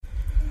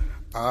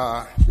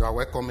You are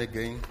welcome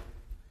again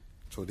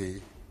to the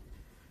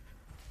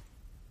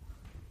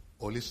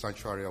Holy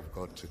Sanctuary of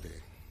God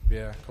today.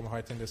 Wir kommen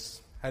heute in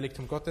das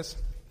Heiligtum Gottes.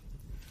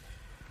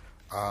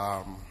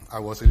 I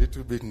was a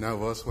little bit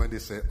nervous when they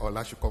said,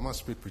 I should come and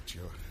speak with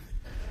you.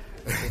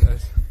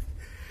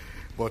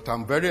 But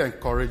I'm very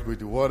encouraged with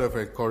the word of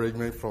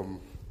encouragement from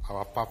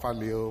our Papa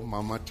Leo,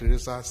 Mama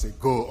Teresa. Say,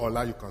 go,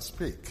 Ola, you can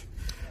speak.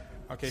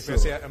 Okay, ich bin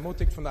sehr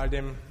ermutigt von all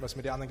dem, was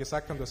mir die anderen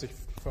gesagt haben, dass ich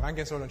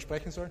vorangehen soll und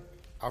sprechen soll.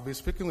 I've been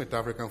speaking with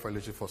African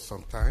Fellowship for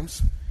some time.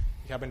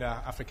 Ich habe in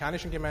der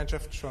afrikanischen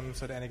Gemeinschaft schon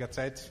seit einiger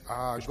Zeit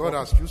God gesprochen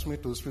has used me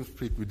to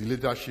speak with the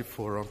Leadership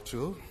Forum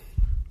too.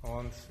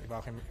 und ich war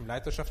auch im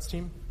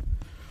Leiterschaftsteam.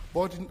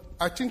 But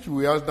I think you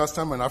will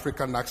understand an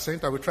African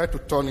accent. I will try to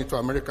turn it to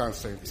American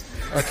accent.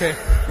 Okay.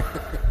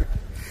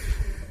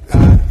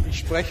 Ich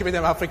spreche mit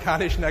einem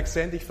afrikanischen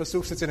Akzent. Ich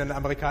versuche es jetzt in einen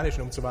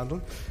amerikanischen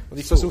umzuwandeln und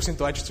ich versuche es in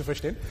Deutsch zu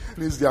verstehen.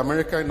 Please, the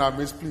American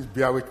armies, please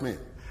bear with me.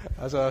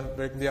 Also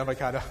mögen die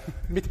Amerikaner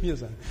mit mir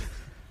sein.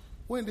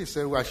 When they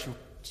said I should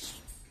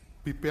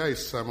prepare a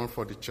sermon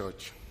for the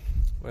church,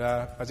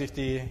 Als ich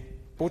die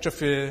Botschaft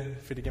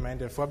für die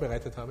Gemeinde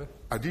vorbereitet habe,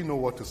 I didn't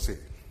know what to say.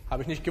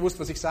 habe ich nicht gewusst,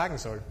 was ich sagen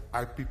soll.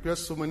 I prepared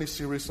so many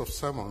series of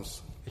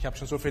sermons. Ich habe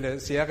schon so viele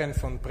Serien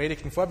von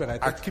Predigten I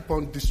vorbereitet keep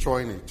on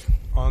destroying it.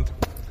 und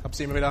habe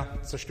sie immer wieder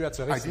zerstört, I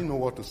zerrissen. didn't know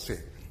what to say.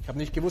 Ich habe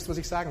nicht gewusst, was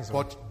ich sagen soll.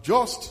 But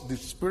just the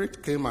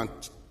Spirit came and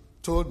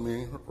told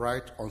me,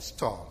 right on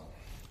start.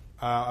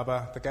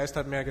 Aber der Geist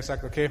hat mir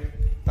gesagt, okay,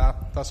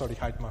 da soll ich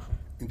Halt machen.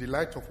 In the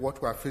light of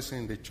what we are facing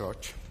in the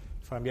church,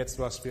 Vor allem jetzt,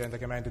 was wir in der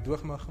Gemeinde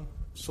durchmachen.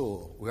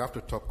 so we have to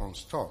talk on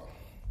start.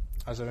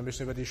 Also wir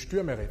müssen über die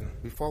Stürme reden.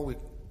 Before we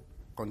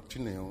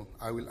continue,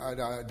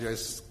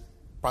 there's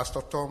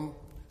Pastor Tom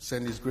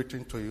send his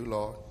greeting to you,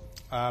 Lord.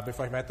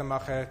 Bevor ich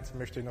weitermache,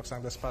 möchte ich noch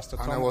sagen, dass Pastor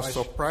And I Tom was euch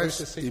surprised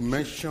grüßt. he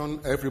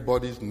mentioned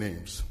everybody's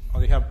names.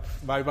 Und ich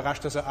war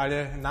überrascht, dass er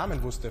alle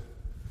Namen wusste.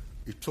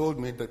 He told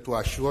me that to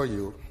assure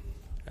you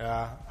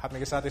Er hat mir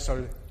gesagt, ich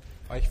soll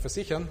euch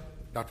versichern,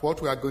 that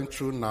what we are going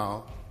through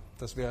now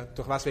dass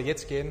durch was wir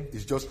jetzt gehen,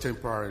 is just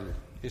temporarily,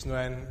 ist nur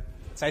eine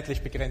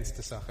zeitlich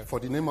begrenzte Sache, for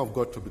the name of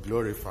God to be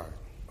glorified.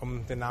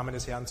 um den Namen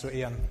des Herrn zu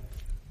ehren.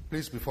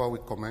 Please, before we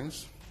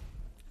commence,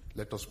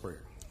 let us pray.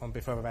 Und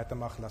bevor wir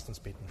weitermachen, lasst uns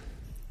beten.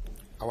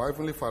 Our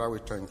Heavenly Father, we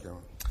thank you.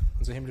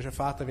 Unser himmlischer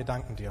Vater, wir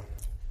danken dir.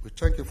 We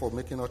thank you for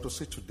making us to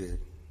see today.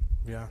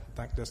 Wir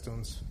danken, dass du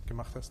uns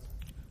gemacht hast.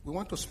 We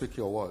want to speak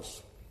your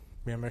words.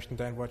 Wir möchten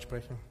dein Wort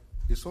sprechen.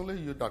 It's only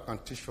you that can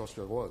teach us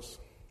your words.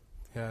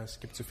 Ja, es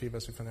gibt so viel,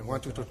 was wir von We dem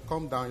want Wort you to haben.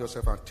 come down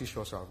yourself and teach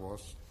us our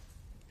words.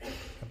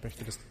 Ich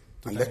möchte, dass du,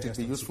 And dein let it Geist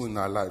be uns useful in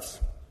our lives.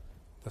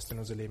 gibst, dass du in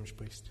unser Leben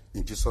sprichst.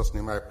 In Jesus'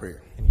 name I pray.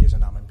 In Jesu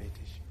Namen bete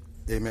ich.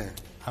 Amen.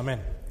 Amen.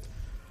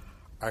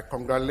 I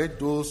congratulate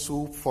those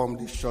who formed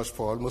this church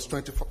for almost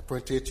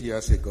 28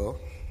 years ago.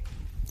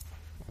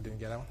 I didn't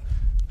get that one.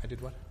 I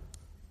did what?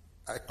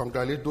 I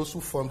congratulate those who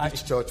formed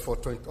this church for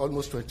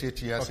almost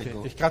 28 years Okay.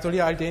 ago. Ich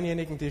gratuliere all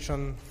denjenigen, die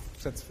schon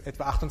seit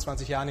etwa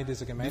 28 Jahren in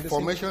dieser The Gemeinde sind.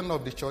 formation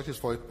of the church is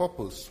for a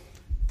purpose.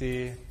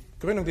 Die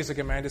Gründung dieser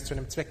Gemeinde ist zu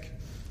einem Zweck.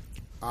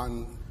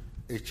 And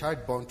a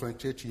child born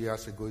 28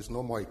 years ago is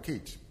no more a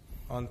kid.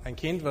 Und ein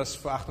Kind, was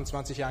vor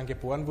 28 Jahren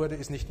geboren wurde,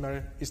 ist nicht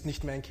mehr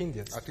ein Kind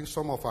jetzt. I think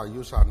some of our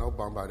youths are not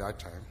born by that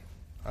time.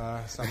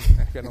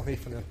 Ich werde noch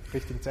nicht von der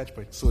richtigen Zeit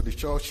sprechen. So the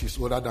church is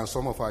older than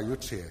some of our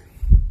youths here.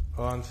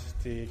 Und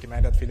die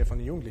Gemeinde hat viele von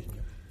den Jugendlichen.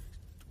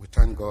 We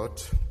thank God.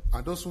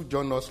 And those who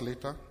join us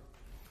later,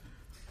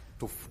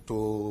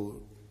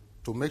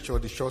 to make sure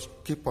the church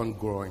keep on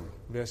growing.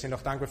 Wir sind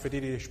auch dankbar für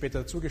die später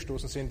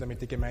dazugestoßen sind,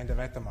 damit die Gemeinde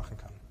weitermachen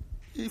kann.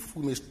 If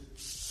we may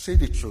say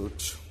the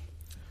truth,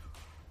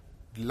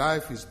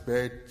 life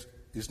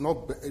is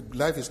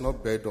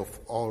not bed of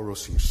all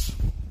roses.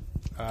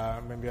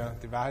 Wenn wir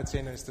die Wahrheit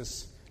sehen, dann ist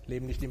das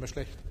Leben nicht immer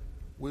schlecht.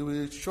 We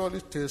will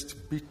surely taste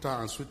bitter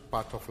and sweet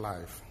part of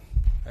life.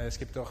 Es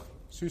gibt auch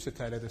süße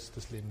Teile des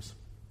Lebens.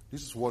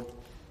 This is what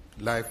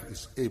life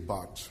is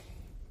about.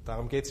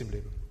 Darum geht es im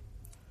Leben.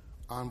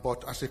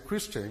 But as a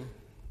Christian,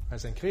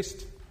 Als ein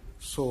Christ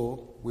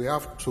so we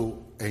have to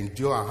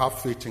endure and have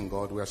faith in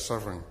God we are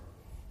serving.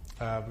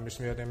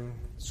 müssen wir dem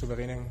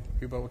souveränen,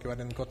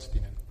 übergeordneten Gott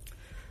dienen.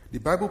 The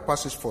Bible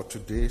passage for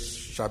today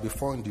shall be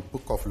found in the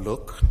book of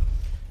Luke,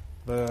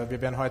 Wir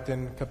werden heute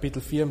in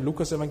Kapitel 4 im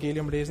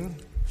Lukas-Evangelium lesen,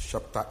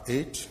 chapter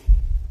 8,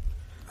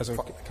 also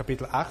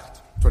Kapitel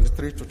 8,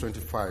 23 to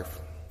 25.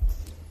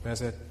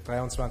 Verse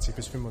 23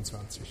 bis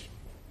 25.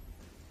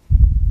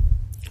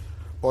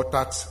 But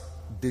at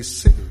the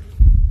sea,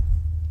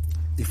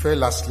 he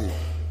fell asleep,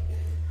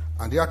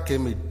 and there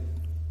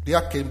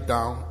came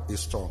down a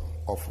storm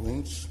of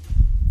winds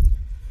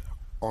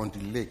on the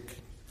lake,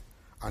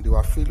 and they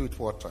were filled with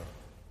water,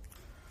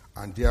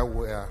 and they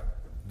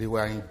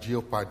were in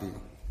jeopardy.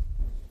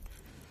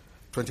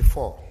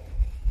 24.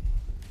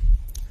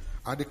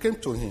 And they came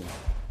to him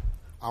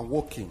and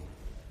woke him,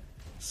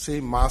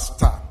 saying,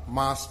 Master,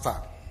 Master,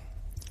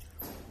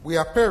 we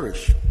are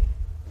perished.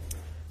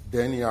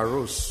 Then he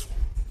arose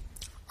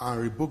and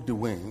rebuked the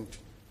wind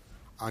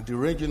and the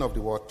raging of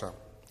the water,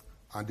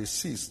 And they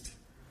ceased,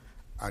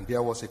 and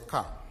there was a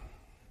calm.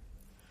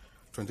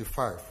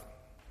 25.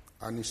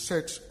 And he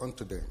said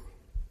unto them,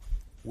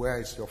 where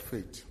is your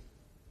faith?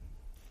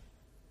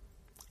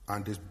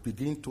 And they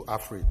begin to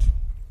afraid,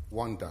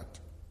 wondered,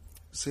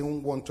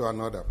 saying one to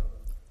another,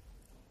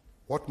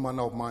 what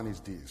manner of man is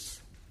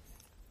this?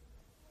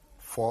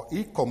 For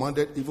he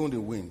commanded even the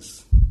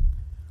winds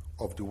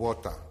of the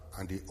water,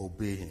 and they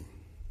obey him.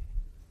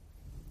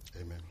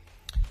 Amen.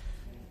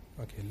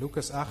 Okay,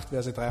 Lukas 8,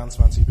 Verse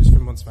 23 bis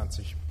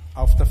 25.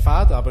 Auf der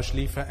Fahrt aber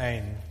schlief er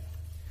ein.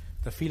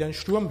 Da fiel ein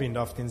Sturmwind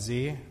auf den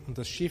See, und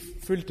das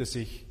Schiff füllte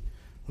sich,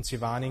 und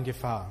sie waren in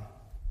Gefahr.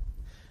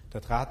 Da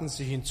traten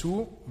sie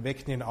hinzu,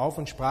 weckten ihn auf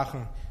und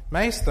sprachen,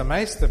 Meister,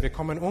 Meister, wir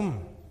kommen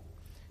um.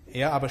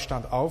 Er aber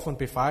stand auf und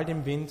befahl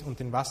dem Wind und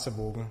den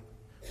Wasserwogen,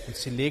 und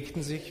sie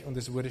legten sich, und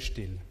es wurde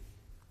still.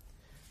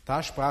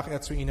 Da sprach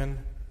er zu ihnen,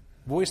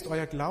 wo ist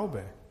euer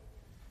Glaube?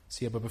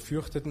 Sie aber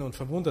befürchteten und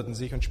verwunderten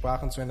sich und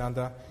sprachen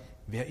zueinander,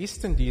 wer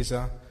ist denn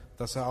dieser,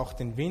 dass er auch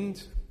den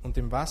Wind und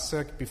dem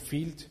Wasser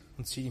befiehlt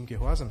und sie ihm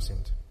gehorsam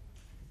sind?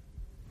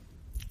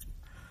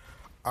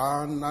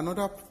 And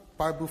another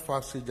Bible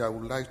passage I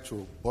would like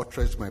to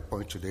buttress my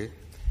point today.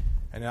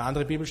 Eine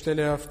andere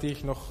Bibelstelle, auf die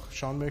ich noch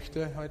schauen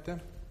möchte heute,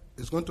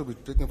 It's going to be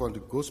taken from the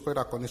Gospel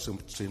according to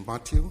St.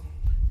 Matthew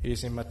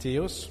ist in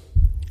Matthäus,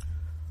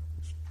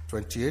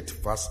 28,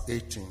 verse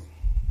 18.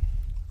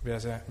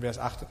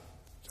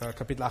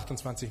 Kapitel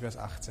 28, Vers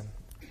 18.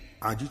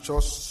 And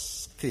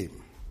Jesus came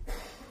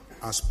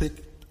and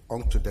spake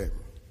unto them,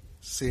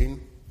 saying,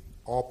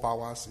 all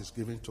powers is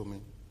given to me,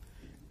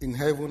 in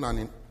heaven and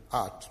in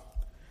earth.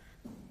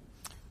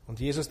 Und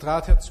Jesus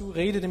trat herzu,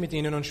 redete mit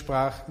ihnen und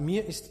sprach,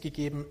 mir ist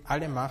gegeben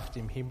alle Macht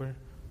im Himmel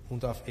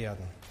und auf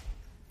Erden.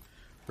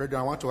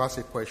 Brethren, I want to ask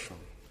a question.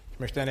 Ich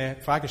möchte eine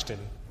Frage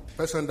stellen.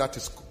 Person that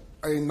is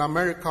in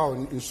America or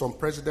in some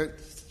president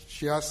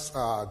shares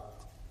a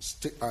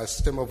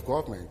system of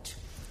government.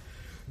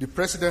 The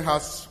president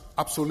has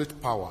absolute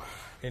power.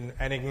 In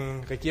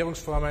einigen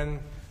Regierungsformen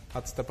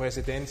hat der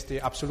Präsident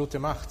die absolute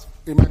Macht.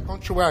 In my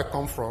country where I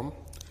come from,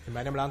 In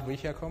meinem Land, wo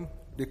ich herkomme,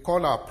 they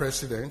call our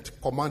president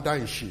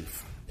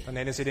Commander-in-Chief. dann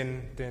nennen sie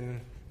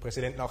den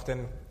Präsidenten auch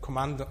den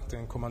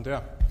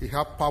Kommandeur. He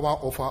has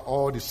power over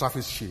all the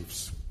service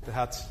chiefs. Der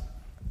hat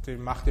die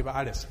Macht über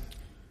alles.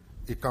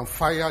 He can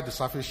fire the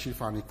service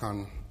chief and he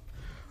can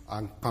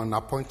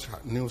appoint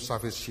new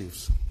service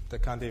chiefs. Der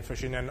kann die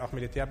verschiedenen auch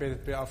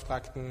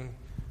Militärbeauftragten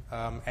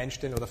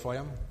einstellen oder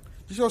feuern.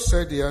 Jesus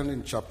said here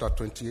in chapter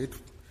 28,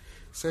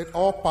 said,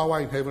 all power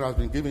in heaven has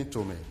been given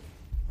to me.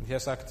 Und hier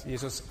sagt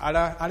Jesus,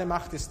 alle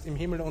Macht ist im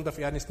Himmel und auf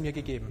Erden ist mir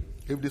gegeben.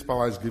 If this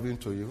power is given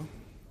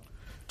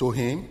to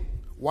him,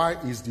 why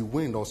is the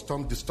wind or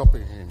storm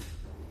disturbing him?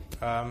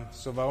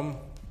 So warum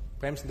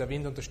bremsen der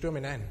Wind und der Sturm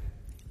hinein?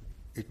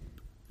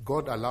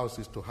 God allows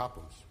this to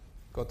happen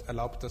Gott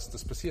erlaubt, dass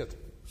das passiert,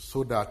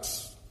 so that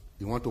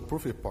you want to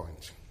prove a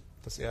point.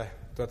 dass er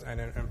dort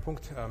einen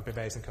Punkt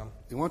beweisen kann.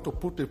 You want to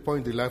put a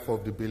point in the life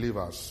of the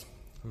believers.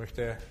 Er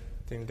möchte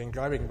den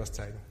Gläubigen was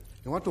zeigen.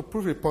 You want to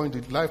prove a point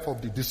in the life of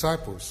the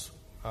disciples.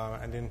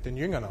 Und den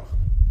Jüngern auch.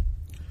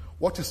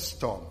 What is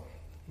storm?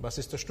 Was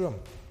ist der Sturm?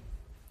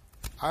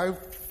 I've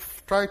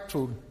tried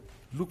to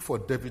look for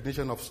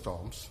definition of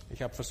storms.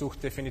 Ich habe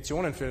versucht,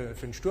 Definitionen für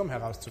den Sturm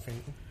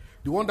herauszufinden.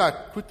 The one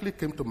that quickly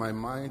came to my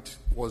mind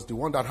was the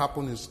one that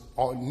happened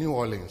in New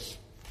Orleans.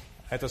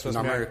 Etwas, was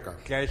In mir America.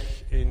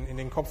 gleich in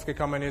den Kopf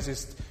gekommen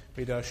ist,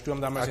 wie der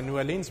Sturm damals in New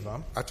Orleans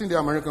war. I think the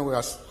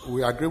Americans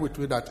we agree with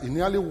me that he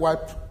nearly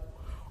wiped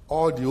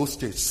all the old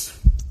states.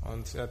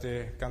 Und er hat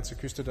die ganze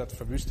Küste dort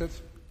verwüstet.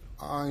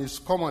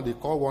 It's common, they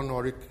call one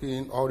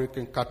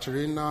Hurricane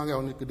Katrina.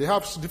 They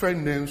have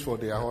different names for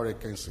their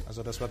hurricanes.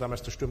 Also das war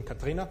damals der Sturm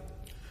Katrina.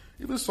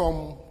 Even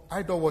some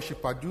idol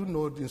worshippers, do you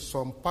know in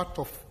some part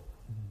of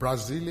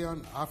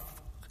Brazilian,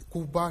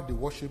 Cuba, they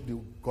worship the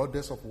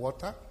goddess of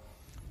water?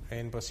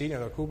 In Brasilien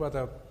oder Kuba,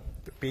 da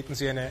beten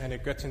sie eine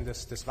Göttin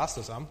des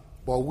Wassers an.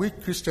 But we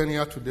Christians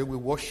here today, we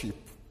worship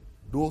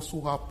those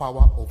who have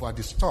power over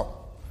the storm.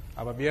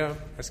 Aber wir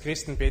als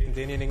Christen beten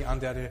denjenigen an,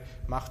 der die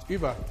Macht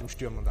über dem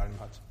Sturm und allem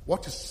hat.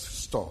 What is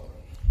storm?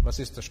 Was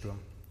ist der Sturm?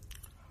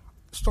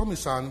 Storm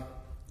is an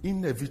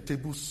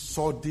inevitable,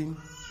 sudden,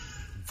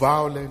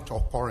 violent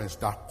occurrence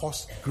that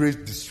causes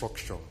great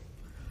destruction,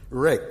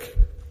 wreck,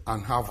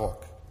 and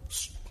havoc.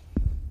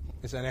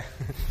 Ist eine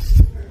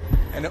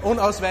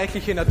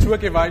unausweichliche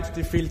Naturgewalt,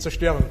 die viel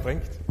Zerstörung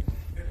bringt.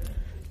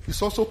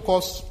 It's also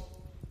cause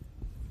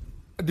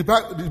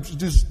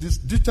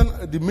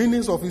the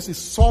meanings of it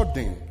is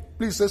sudden.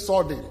 Please say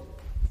sudden.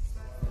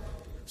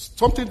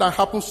 Something that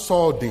happens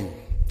sudden,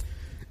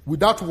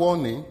 without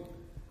warning.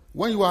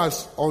 When you are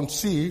on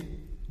sea,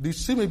 the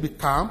sea may be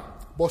calm,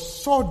 but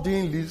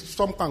suddenly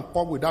some can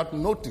come without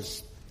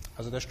notice.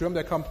 Also der Sturm,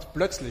 der kommt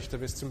plötzlich. Da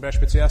ist zum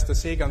Beispiel zuerst der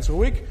See ganz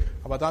ruhig,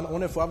 aber dann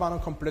ohne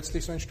Vorwarnung kommt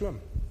plötzlich so ein Sturm.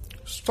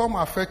 Storm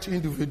affects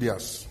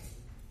individuals.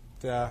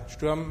 Der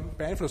Sturm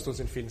beeinflusst uns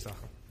in vielen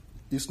Sachen.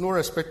 It's no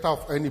respecter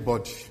of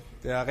anybody.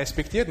 Der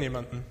respektiert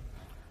niemanden.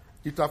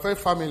 It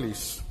affects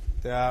families.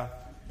 Der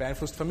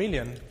beeinflusst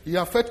Familien. It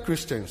affects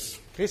Christians.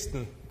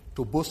 Christen,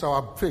 to boost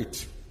our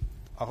faith.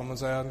 auch um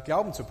unseren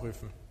Glauben zu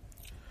prüfen.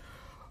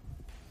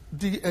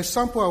 The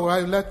example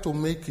I would like to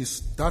make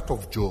is that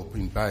of Job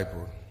in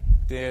Bible.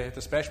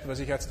 Das Beispiel, was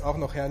ich jetzt auch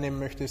noch hernehmen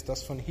möchte, ist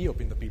das von Hiob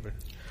in der Bibel.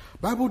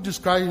 Bible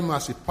describes him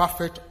as a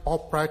perfect,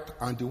 upright,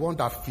 and the one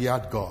that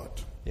feared God.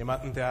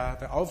 Jemanden,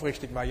 der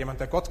aufrichtig war, jemand,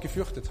 der Gott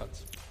gefürchtet hat.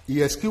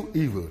 He eschewed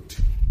evil,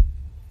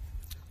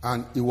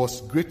 and he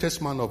was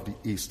greatest man of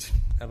the East.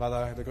 Er war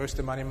der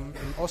größte Mann im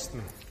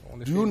Osten.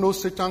 Ohne Do you know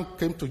Satan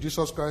came to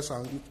Jesus Christ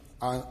and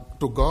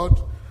to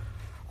God,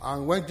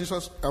 and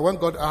when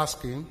God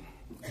asked him,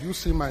 "You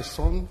see my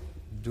son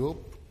Job?"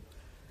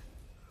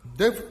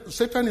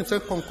 Satan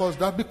himself concurs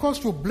that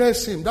because you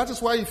bless him, that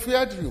is why he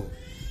feared you.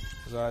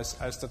 Also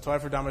als der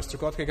Teufel damals zu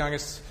Gott gegangen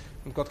ist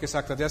und Gott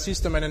gesagt hat, ja,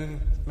 siehst du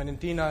meinen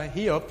Diener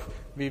Hiob,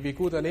 wie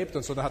gut er lebt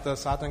und so, da hat der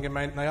Satan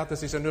gemeint, naja,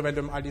 das ist ja nur, weil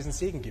du ihm all diesen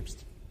Segen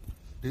gibst.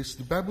 The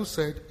Bible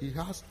said he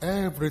has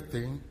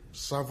everything,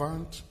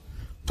 servant,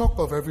 talk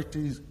of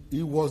everything.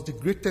 He was the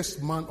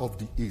greatest man of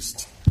the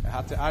East. Er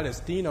hatte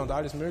alles, Diener und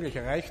alles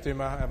mögliche,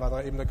 Reichtümer, er war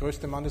da eben der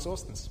größte Mann des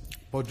Ostens.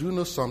 But do you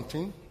know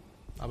something?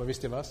 Aber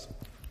wisst ihr was?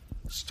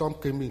 Storm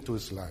came into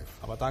his life.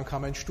 Aber dann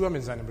kam ein Sturm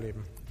in seinem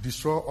Leben.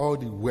 Destroy all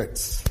the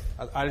wealth.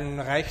 Hat allen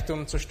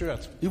Reichtum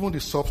zerstört. Even the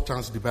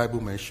substance the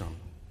Bible mentioned.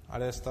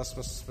 Alles das,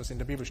 was in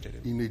der Bibel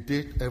steht. In a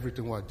day,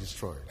 everything was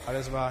destroyed.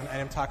 Alles war an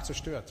einem Tag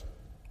zerstört.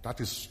 That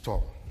is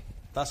storm.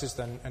 Das ist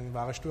ein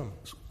wahrer Sturm.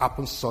 It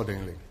happens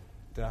suddenly.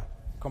 Der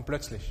kommt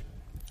plötzlich.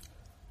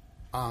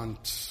 And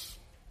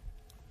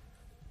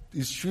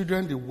his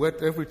children, the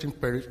wealth, everything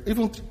perished.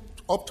 Even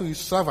up to his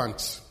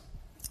servants,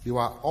 they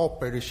were all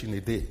perished in a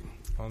day.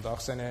 Und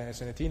auch seine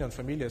Diener und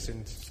Familie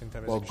sind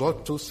teilweise But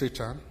God told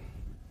Satan,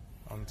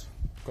 und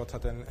Gott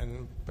hat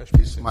ein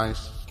Beispiel. "He's my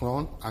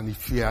son, and he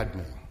feared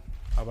me."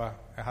 Aber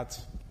er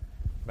hat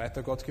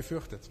weiter Gott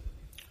gefürchtet.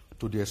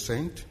 To the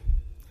extent,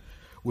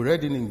 we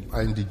read in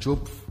the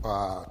Job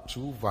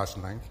 2, verse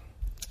 9.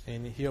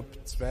 In Hiob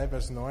 2,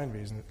 Vers 9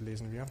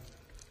 lesen wir.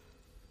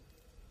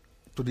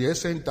 To the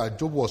extent that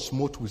Job was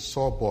smote with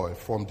sore boil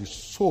from the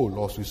sole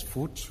of his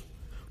foot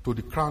to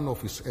the crown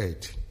of his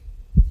head.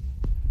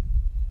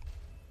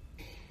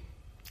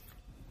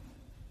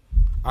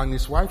 And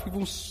his wife,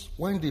 even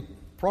when the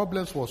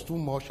problems was too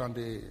much and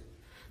the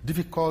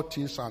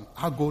difficulties and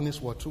agonies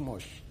were too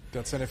much, Da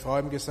hat seine Frau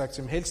ihm gesagt,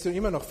 ihm hältst du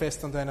immer noch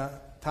fest an deiner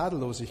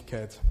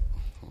Tadellosigkeit.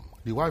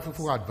 the wife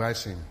even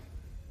advised him,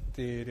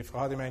 Die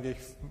Frau hat ihm eigentlich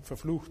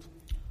verflucht.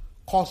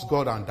 curse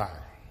God and die.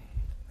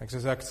 Er hat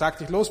gesagt, sag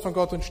dich los von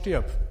Gott und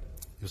stirb.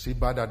 You see,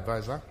 bad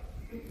advisor?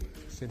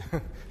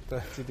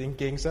 Den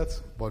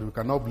Gegensatz. But we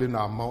cannot blame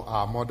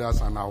our mothers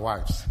and our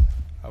wives.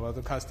 Aber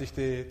du kannst nicht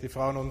die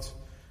Frauen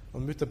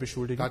und Mütter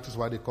beschuldigen. That is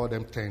why they call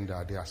them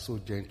tender. They are so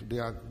gentle.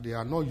 They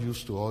are not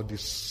used to all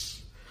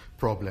these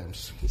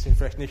problems. Die sind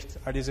vielleicht nicht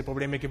all diese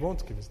Probleme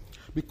gewohnt gewesen.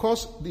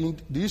 Because the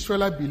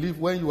Israelites believe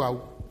when you are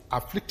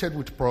afflicted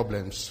with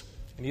problems,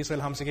 In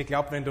Israel haben sie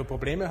geglaubt, wenn du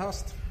Probleme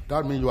hast,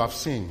 that means you have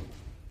sinned.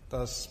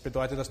 das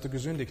bedeutet, dass du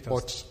gesündigt hast.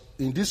 But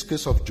in this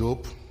case of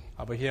Job,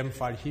 Aber hier im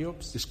Fall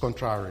Hiobs, it's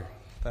contrary.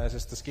 da ist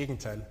es das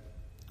Gegenteil.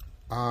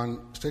 And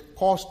say,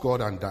 curse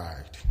God and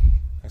died.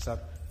 Er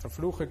sagt,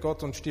 verfluche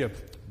Gott und stirb.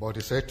 But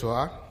he said to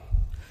her,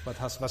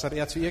 Was hat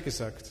er zu ihr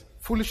gesagt?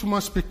 foolish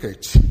woman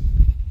speaketh.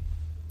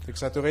 Er hat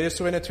gesagt, du redest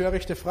so eine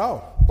törichte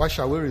Frau. Why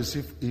shall we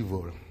receive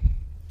evil?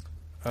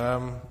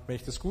 Wenn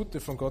ich das Gute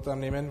von Gott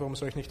annehme, warum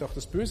soll ich nicht auch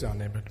das Böse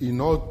annehmen? In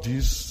all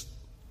this,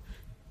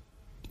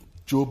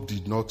 Job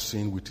did not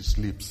sin with his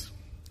lips.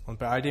 Und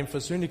bei all dem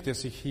versündigte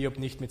sich Hiob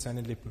nicht mit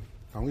seinen Lippen.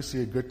 And we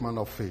see a great man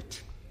of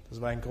faith. Das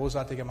war ein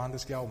großartiger Mann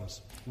des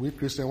Glaubens. We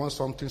Christians, when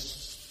something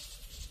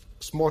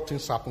small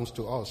things happens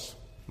to us,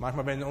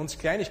 Manchmal, wenn uns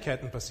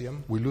Kleinigkeiten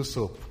passieren, we lose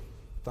hope.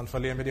 dann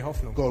verlieren wir die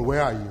Hoffnung. God,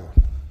 where are you?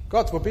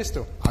 Gott, wo bist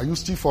du? Are you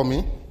still for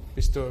me?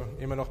 Bist du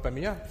immer noch bei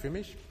mir, für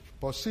mich?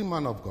 But see,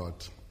 man of God,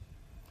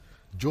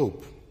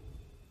 Job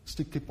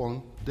still keep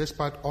on,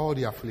 despite all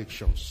the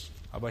afflictions.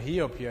 Aber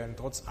Hiob hier,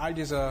 trotz all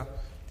dieser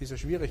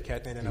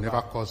Schwierigkeiten, in He denen er never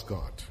war, cursed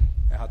God.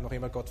 er hat noch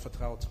immer Gott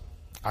vertraut.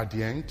 At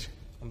the end,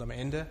 Und am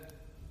Ende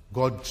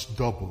God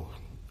double,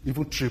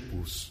 even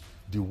triples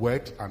the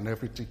wealth and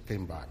everything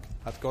came back.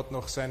 hat Gott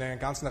noch seine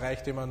ganzen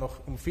Reichtümer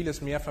noch um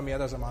vieles mehr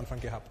vermehrt, als er am Anfang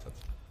gehabt hat.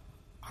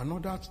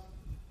 Another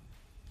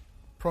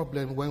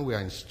problem when we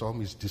are in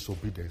storm is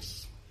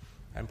disobedience.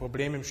 Ein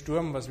Problem im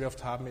Sturm, was wir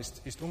oft haben,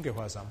 ist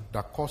Ungehorsam. The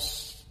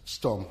cause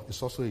storm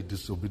is also a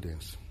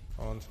disobedience.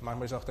 Und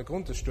manchmal ist auch der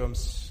Grund des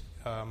Sturms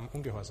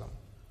Ungehorsam.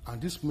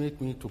 And this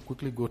made me to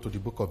quickly go to the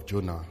book of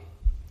Jonah,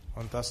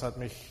 Und das hat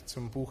mich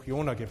zum Buch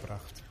Jona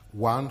gebracht.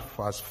 1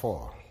 verse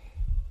 4.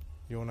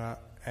 Jona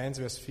 1,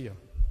 Vers 4.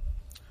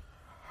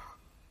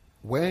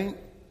 When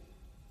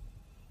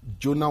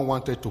Jonah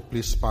wanted to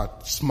play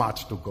smart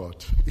to God,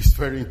 he's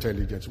very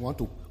intelligent.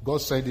 God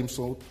sent him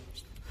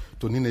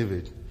to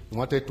Nineveh. He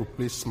wanted to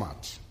play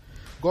smart.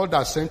 God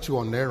that sent you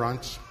on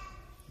errands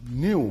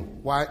knew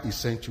why he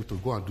sent you to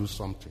go and do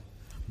something.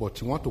 But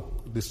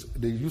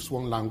they use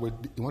one language,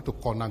 you want to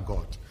corner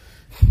God.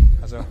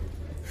 Also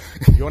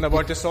Jona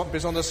wollte so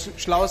besonders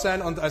schlau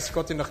sein und als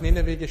Gott ihn nach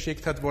Nineveh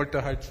geschickt hat, wollte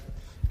er halt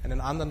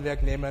einen anderen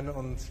Weg nehmen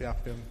und ja,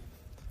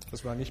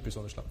 das war nicht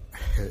besonders schlau.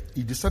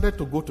 He decided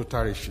to go to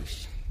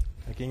Tarshish,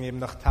 Er ging eben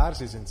nach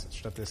Tarsis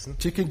stattdessen,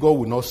 thinking God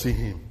would not see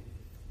him.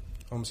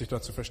 um sich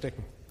dort zu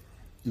verstecken.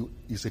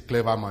 He's a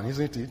clever man,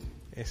 isn't he?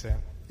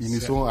 In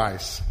his own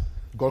eyes,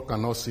 God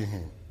cannot see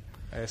him.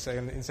 Er ist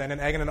in seinen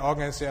eigenen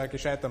Augen ein sehr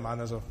gescheiter Mann,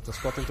 also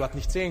dass Gott ihn dort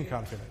nicht sehen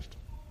kann vielleicht.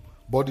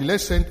 But the Lord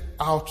sent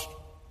out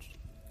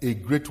a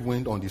great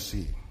wind on the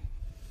sea,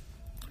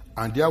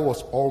 and there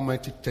was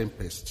almighty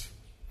tempest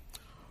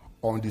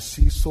on the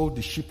sea, so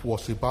the ship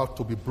was about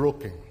to be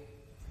broken.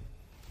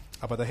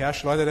 Aber der Herr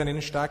schleuderte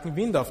einen starken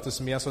Wind auf das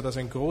Meer, so dass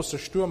ein großer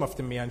Sturm auf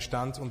dem Meer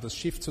entstand und das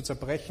Schiff zu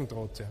zerbrechen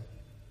drohte.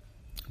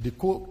 The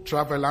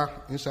co-traveler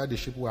inside the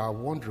ship were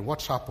wondering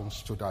what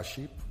happens to that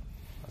ship.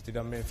 Also die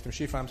da auf dem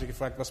Schiff haben sich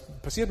gefragt, was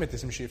passiert mit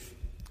diesem Schiff?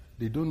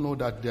 They don't know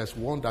that there's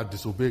one that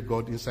disobeyed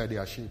God inside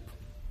their ship.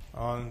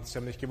 Und sie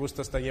haben nicht gewusst,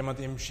 dass da jemand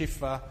im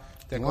Schiff war,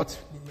 der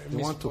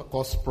They want to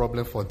cause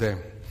problem for them.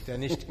 der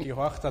nicht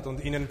gehorcht hat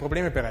und ihnen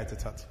Probleme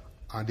bereitet hat.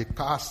 And they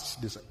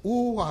cast this,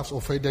 who has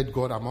offended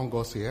God among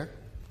us here?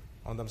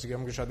 Und haben sich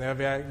umgeschaut, naja,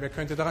 wer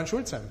könnte daran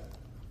schuld sein?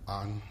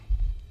 And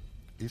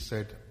he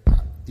said,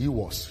 he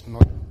was,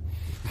 not.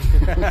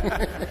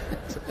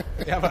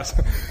 Er war's.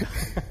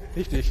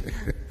 Richtig.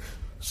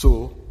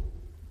 So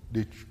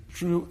they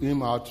threw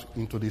him out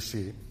into the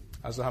sea.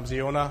 Also haben sie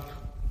Jona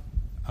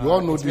You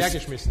all know ins Meer this.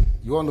 geschmissen.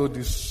 You all know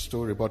this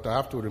story, but I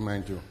have to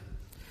remind you.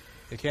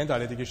 Ihr kennt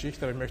alle die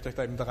Geschichte, aber ich möchte euch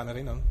da eben daran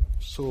erinnern.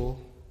 So,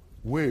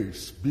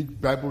 waves,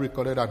 big Bible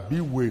recorded that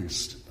big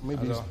waves,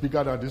 maybe it's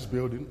bigger than this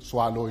building,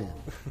 swallow him.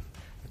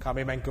 Da kam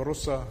eben ein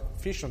großer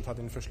Fisch und hat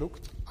ihn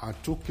verschluckt. And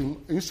took him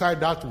inside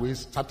that wave,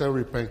 started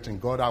repenting.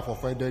 God, I've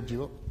offended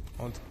you.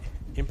 Und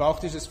im Bauch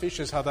dieses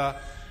Fisches hat er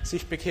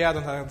sich bekehrt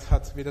und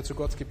hat wieder zu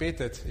Gott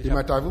gebetet. He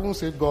might have even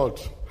said, God,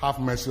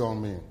 have mercy on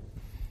me.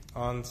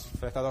 Und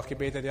vielleicht hat er auch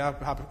gebetet, ja,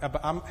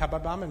 hab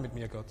Erbarmen mit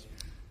mir, Gott.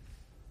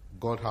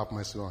 God have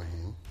mercy on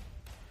him.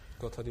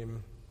 Gott hat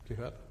ihm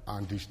gehört.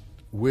 And the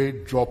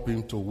wave dropped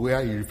him to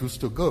where he refused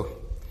to go.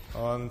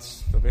 Und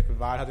der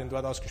Wal hat ihn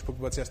dort ausgespuckt,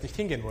 wo er zuerst nicht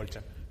hingehen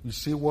wollte. You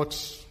see what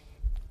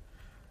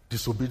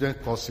disobedience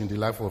cost in the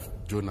life of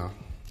Jonah.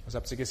 Also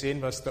habt ihr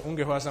gesehen, was der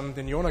Ungehorsam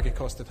den Jona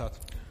gekostet hat.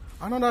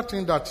 Another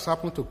thing that's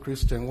happened to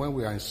Christians when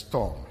we are in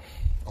storm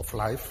of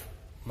life,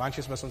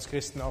 Manches, was uns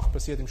Christen auch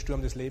passiert im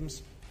Sturm des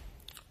Lebens,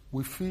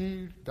 we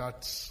feel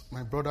that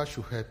my brother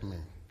should help me.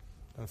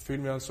 dann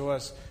fühlen wir uns so,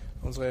 als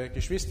unsere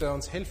Geschwister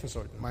uns helfen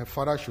sollten. My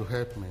father should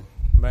help me.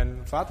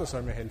 Mein Vater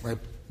soll mir helfen. My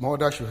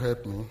mother should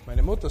help me.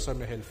 Meine Mutter soll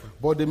mir helfen.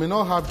 But they may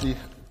not have the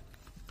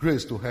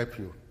grace to help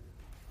you.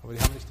 Aber die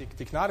haben nicht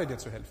die Gnade, dir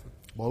zu helfen.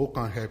 But who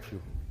can help you?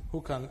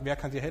 Wer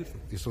kann dir helfen?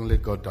 It's only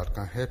God that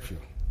can help you.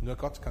 Nur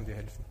Gott kann dir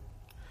helfen.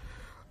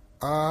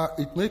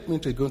 It makes me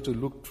to go to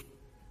look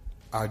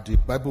at the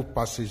Bible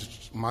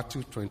passage,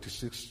 Matthew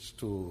 26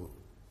 to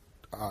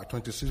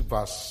 26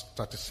 verse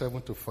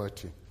 37 to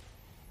 40.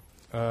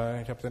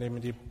 Ich habe dann eben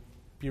die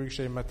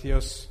Bibelstelle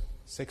Matthäus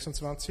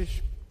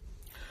 26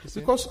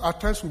 gesehen. Because at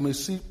times we may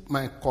see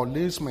my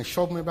colleagues, my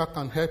shop member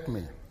can help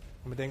me.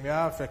 Und wir denken,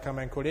 ja, vielleicht kann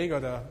mein Kollege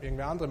oder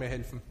irgendwer andere mir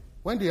helfen.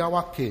 When the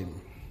hour came,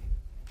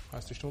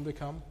 Als die Stunde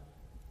kam,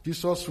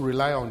 Jesus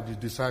relied on the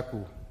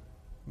disciple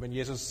wenn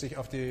Jesus sich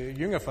auf die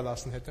Jünger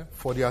verlassen hätte,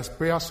 for their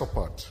prayer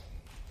support.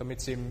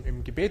 damit sie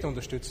im Gebet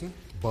unterstützen.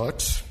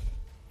 But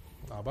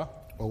Aber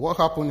what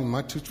happened in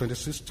Matthew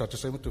 26,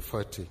 37 to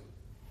 40?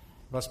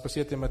 was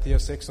passierte in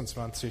Matthäus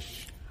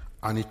 26?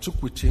 And he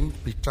took with him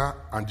Peter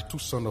and the two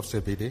sons of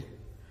Zebedee,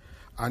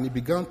 and he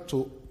began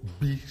to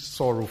be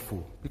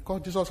sorrowful,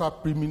 because Jesus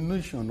had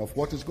premonition of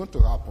what is going to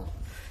happen.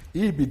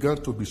 He began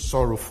to be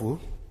sorrowful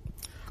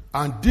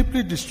and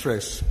deeply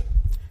distressed.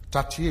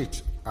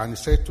 38, and he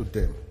said to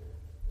them,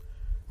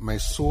 my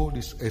soul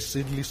is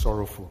exceedingly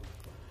sorrowful,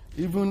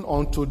 even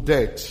unto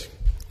death.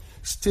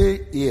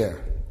 Stay here,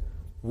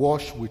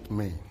 watch with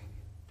me.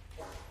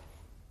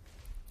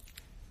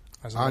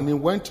 Also, And he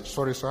went,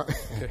 sorry, sir.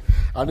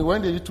 And he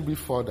went a little bit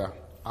further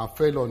and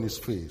fell on his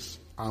face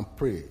and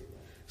prayed,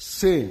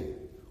 saying,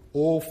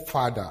 O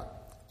Father,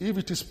 if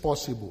it is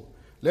possible,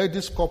 let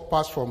this cup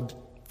pass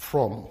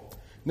from.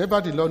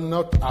 Nevertheless,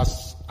 not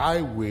as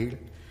I will,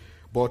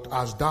 but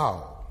as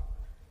thou.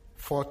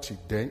 40.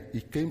 Then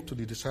he came to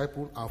the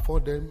disciples and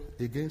found them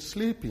again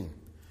sleeping,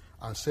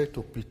 and said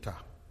to Peter,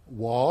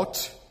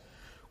 what?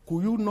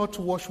 Could you not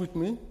watch with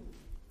me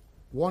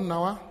 1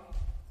 hour?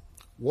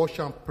 Watch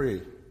and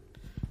pray,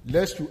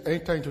 lest you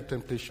enter into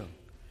temptation.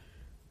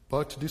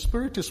 But the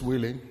spirit is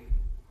willing,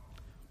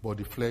 but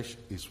the flesh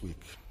is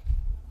weak.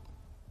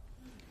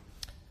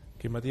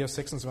 okay, Matthäus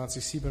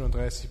 26,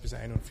 37 bis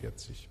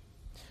 41.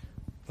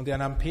 Und er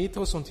nahm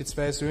Petrus und die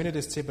 2 Söhne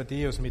des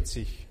Zebedäus mit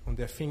sich, und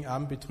er fing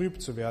an,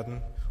 betrübt zu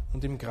werden,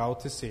 und ihm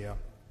graute sehr.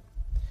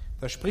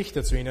 Da spricht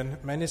er zu ihnen,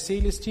 meine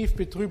Seele ist tief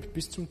betrübt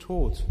bis zum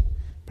Tod.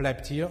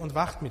 Bleibt hier und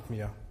wacht mit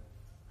mir.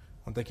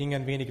 Und er ging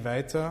ein wenig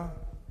weiter,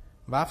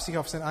 warf sich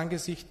auf sein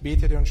Angesicht,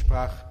 betete und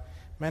sprach,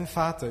 mein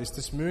Vater, ist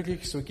es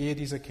möglich, so gehe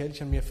dieser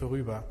Kelch an mir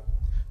vorüber.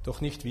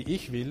 Doch nicht wie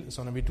ich will,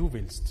 sondern wie du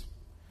willst.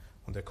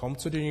 Und er kommt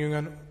zu den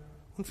Jüngern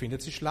und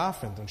findet sie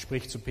schlafend und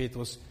spricht zu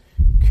Petrus,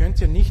 könnt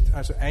ihr nicht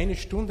also 1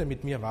 Stunde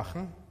mit mir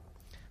wachen?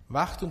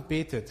 Wacht und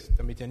betet,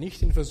 damit ihr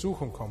nicht in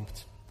Versuchung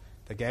kommt.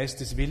 Der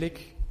Geist ist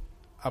willig,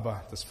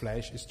 aber das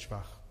Fleisch ist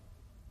schwach.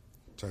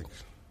 Thanks.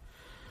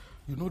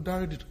 You know,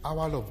 during the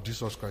hour of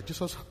Jesus Christ,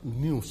 Jesus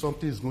knew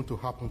something is going to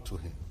happen to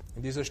him.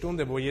 In dieser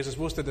Stunde, wo Jesus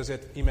wusste, dass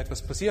ihm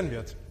etwas passieren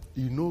wird.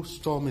 He knows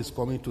storm is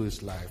coming to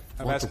his life.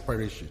 Want to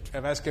perish it.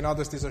 Er weiß genau,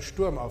 dass dieser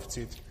Sturm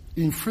aufzieht.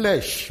 In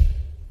flesh.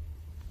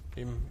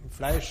 Im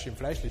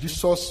Fleischlichen.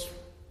 Jesus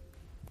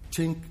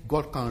think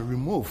God can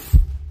remove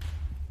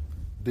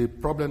the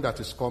problem that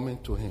is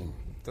coming to him.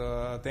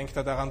 Da denkt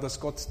er daran, dass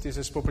Gott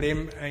dieses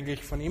Problem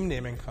eigentlich von ihm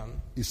nehmen kann.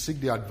 He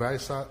seek the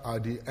advisor,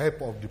 the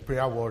help of the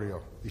prayer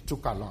warrior. He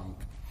took along.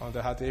 Und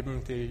er hat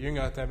eben die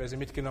Jünger teilweise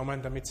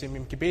mitgenommen, damit sie ihm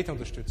im Gebet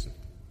unterstützen.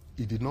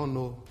 He did not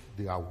know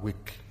they are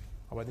weak.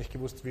 Aber er hat nicht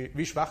gewusst,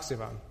 wie schwach sie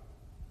waren.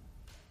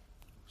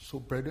 So,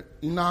 brethren,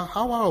 in our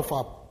hour of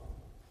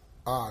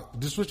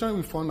the situation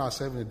we found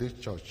ourselves in this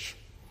church.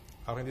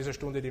 Auch in dieser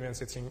Stunde, die wir uns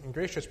jetzt in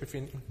Grace Church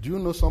befinden. Do you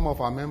know some of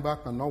our members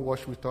cannot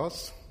watch with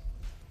us?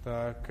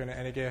 Da können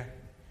einige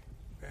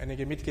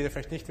Mitglieder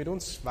vielleicht nicht mit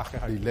uns Wache They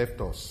halten.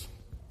 left us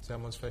Sie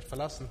haben uns vielleicht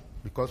verlassen,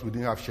 because we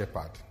didn't have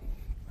shepherd.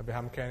 weil wir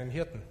haben keinen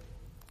Hirten.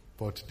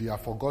 But they are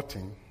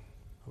forgotten.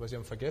 Aber sie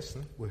haben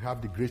vergessen, We have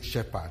the great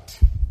shepherd.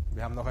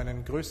 wir haben noch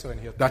einen größeren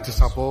Hirten, That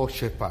is above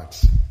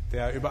shepherds.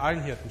 der über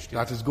allen Hirten steht,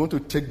 That is going to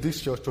take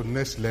this church to the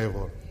next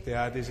level.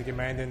 der diese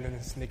Gemeinde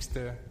ins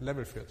nächste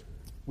Level führt.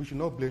 We should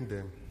not blame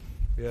them.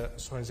 Wir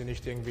sollen sie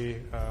nicht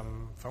irgendwie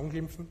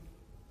verunglimpfen.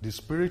 The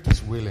spirit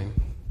is willing.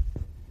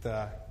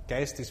 Der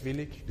Geist ist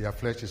willig, Their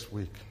flesh is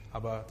weak.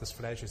 aber das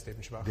Fleisch ist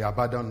eben schwach. They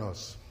abandon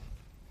us.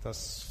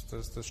 Das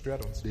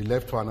stört uns. They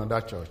left for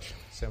another church.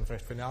 Sie haben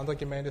vielleicht für eine andere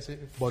Gemeinde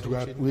But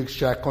entschieden, we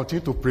shall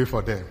continue to pray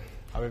for them.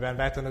 aber wir werden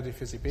weiter natürlich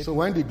für sie beten. So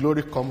when the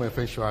glory comes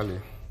eventually,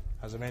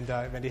 Also wenn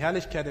die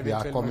Herrlichkeit they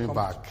are eventuell coming mal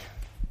kommt, back.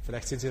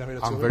 vielleicht sind sie dann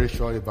wieder I'm zurück. very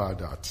sure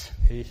about that.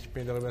 Ich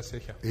bin darüber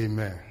sicher.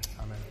 Amen.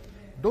 Amen.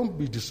 Don't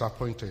be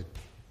disappointed,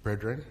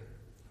 brethren.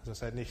 Also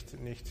seid nicht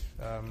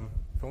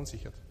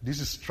verunsichert.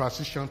 This is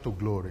transition to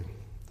glory.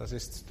 Das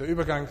ist der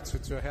Übergang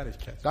zur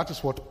Herrlichkeit. That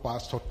is what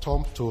Pastor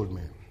Tom told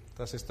me.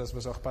 Das ist das,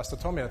 was auch Pastor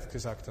Tommy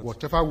gesagt hat.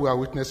 Whatever we are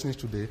witnessing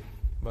today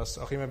Was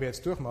auch immer wir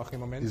jetzt durchmachen im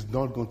Moment, is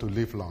not going to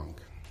live long.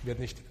 wird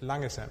nicht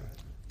lange sein.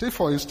 Take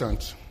for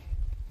instance,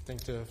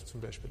 Denkt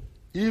zum Beispiel.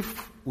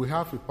 if we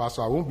have a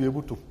pastor, I won't be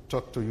able to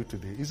talk to you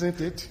today, isn't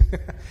it?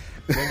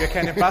 Wenn wir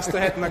keinen Pastor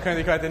hätten, dann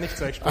könnte ich heute nicht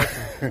zu euch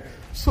sprechen.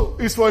 So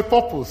it's for a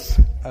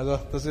purpose. Also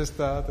das ist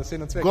der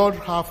Sinn und Zweck. God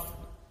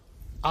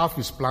have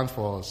his plan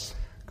for us.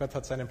 Gott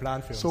hat seinen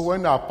Plan für uns. So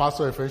when our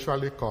pastor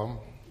eventually come,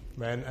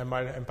 Wenn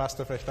einmal ein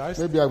Pastor vielleicht da ist,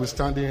 maybe I will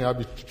stand here, I'll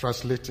be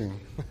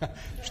translating.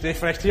 stehe ich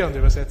vielleicht hier und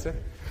übersetze.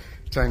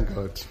 Thank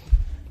God.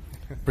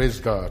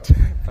 Praise God.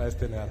 Preis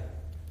den Herrn.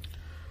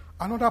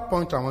 Another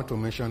point I want to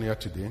mention here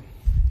today,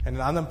 Einen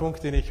anderen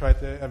Punkt, den ich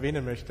heute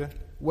erwähnen möchte.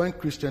 when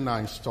Christians are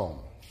in storm,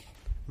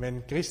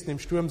 Wenn Christen im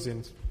Sturm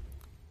sind,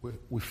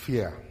 we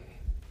fear.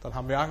 dann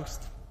haben wir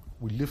Angst.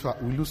 We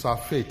lose our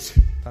faith.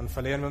 Dann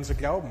verlieren wir unser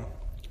Glauben.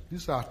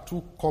 These are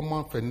two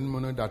common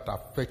phenomena that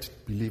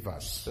affect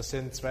believers. Das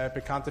sind zwei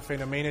bekannte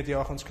Phänomene, die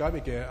auch uns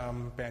Gläubige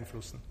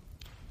beeinflussen.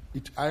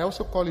 I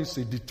also call it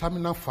a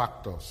determinant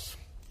factors.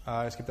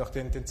 Es gibt auch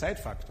den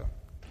Zeitfaktor.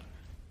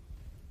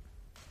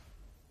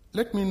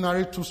 Let me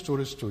narrate 2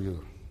 stories to you.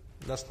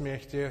 Lasst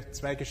mich dir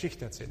 2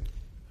 Geschichten erzählen.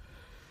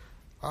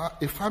 A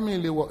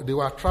family, they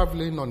were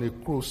traveling on a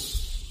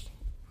cruise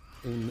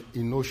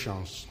in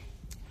oceans.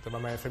 Da war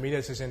meine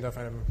Familie, sie sind auf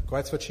einem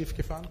Kreuzfahrtschiff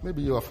gefahren.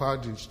 Maybe you have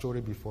heard the story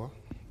before.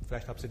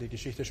 Vielleicht habt ihr die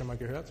Geschichte schon mal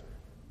gehört.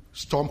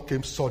 Storm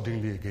came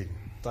suddenly again.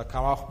 Da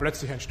kam auch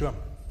plötzlich ein Sturm.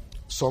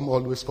 Storm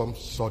always comes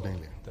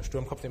suddenly. Der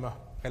Sturm kommt immer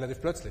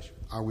relativ plötzlich.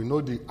 And we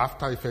know the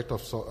after effect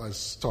of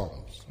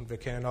storms. Und wir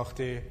kennen auch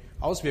die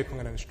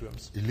Auswirkungen eines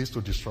Sturms. It leads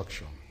to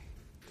destruction.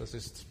 Das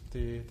ist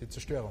die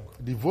Zerstörung.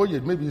 The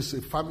voyage, maybe it's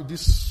a family,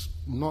 this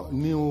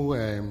new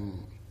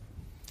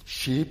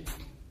ship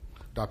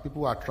that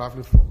people are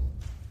traveling from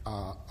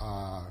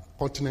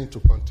continent to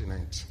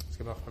continent. Es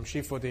gibt auch beim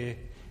Schiff, wo die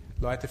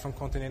Leute von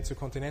Kontinent zu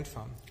Kontinent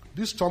fahren.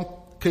 This storm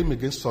came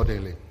again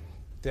suddenly.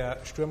 Der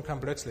Sturm kam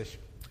plötzlich.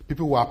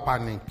 People were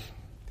panicked.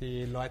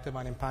 Die Leute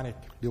waren in Panik.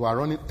 They were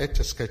running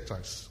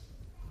escalators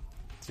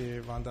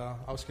Sie waren da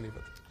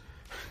ausgeliefert.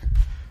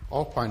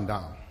 up and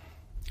down.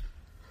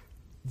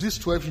 This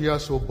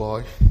 12-year-old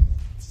boy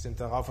Sie sind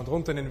da rauf und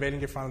runter in den Wellen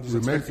gefahren. Und dieser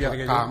remained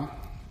 12-jährige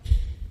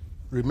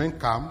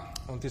calm.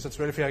 Und dieser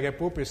 12-jährige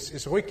Bub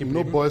ist ruhig No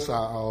geblieben. boys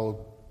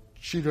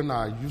children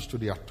are used to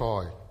their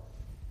toy.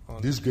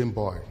 This Game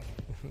Boy,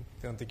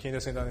 Und die Kinder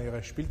sind an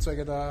ihre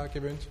Spielzeuge da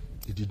gewöhnt.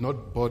 it did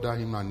not bother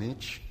him an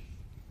inch.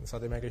 Das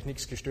hat ihm eigentlich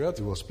nichts gestört.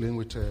 He was playing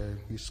with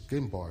his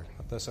Game Boy.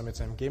 Hat das mit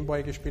seinem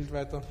Gameboy gespielt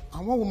weiter.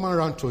 And one woman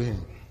ran to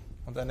him.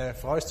 Und eine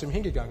Frau ist zu ihm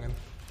hingegangen.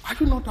 Are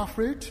you not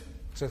afraid?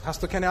 Gesagt,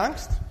 hast du keine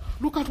Angst?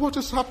 Look at what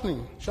is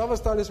happening. Schau,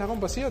 was da alles herum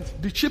passiert.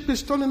 The ship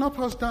is turning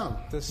upside down.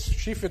 Das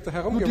Schiff wird da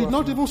You did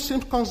not herumgeworfen. even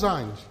seem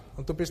concerned.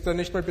 Und du bist da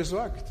nicht mal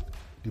besorgt.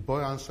 The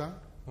boy answered,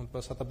 Und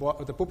was hat der Bub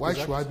why gesagt?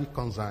 should I be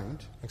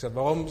concerned? Er hat gesagt,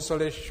 warum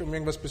soll ich um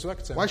irgendwas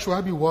besorgt sein? Why should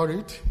I be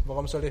worried?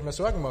 Warum soll ich mir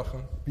Sorgen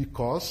machen?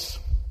 Because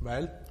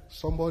Weil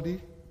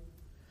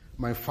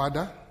my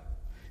father,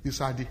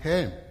 is at the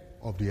helm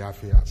of the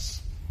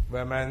affairs.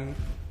 mein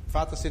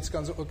Vater sitzt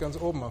ganz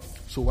oben auf.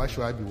 So why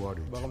should I be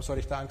worried? Warum soll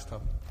ich da Angst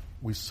haben?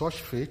 With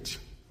such faith,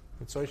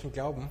 Mit solchen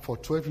Glauben,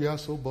 for 12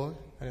 years old boy,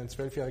 einen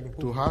 12-jährigen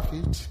to Bub, have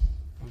it,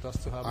 um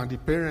das zu haben. and the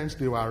parents,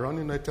 they were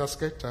running at a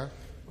skater.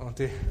 Und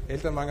die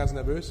Eltern waren ganz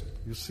nervös.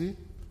 You see,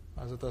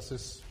 Also das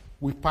ist,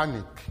 we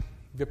panic.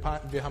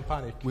 wir haben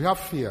Panik. We have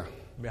fear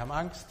Wir haben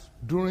Angst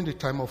during the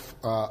time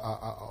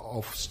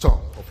of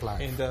storm of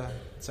life. in der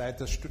Zeit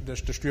der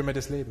Stürme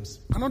des Lebens.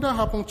 Another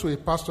happened to a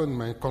pastor in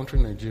my country,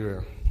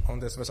 Nigeria.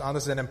 Und es ist was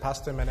anderes ist einem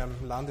Pastor in meinem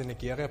Land in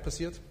Nigeria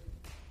passiert.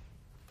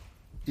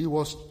 He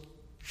was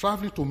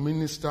traveling to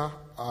minister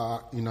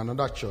in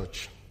another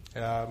church.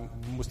 Er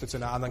musste zu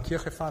einer anderen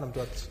Kirche fahren, um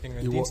dort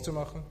irgendeinen Dienst zu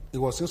machen. He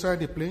was inside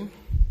the plane,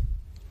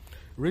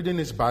 reading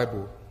his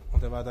Bible,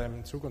 Und er war da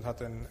im Zug und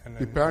hat eine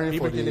preparing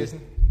for Bibel the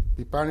gelesen,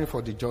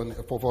 journey,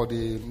 for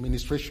the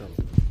ministration.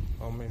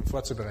 um ihn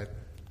vorzubereiten.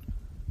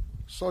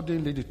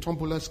 Suddenly, the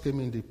turbulence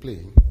came in the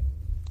plane.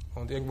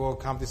 Und irgendwo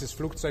kam dieses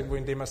Flugzeug,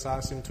 in dem er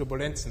saß, in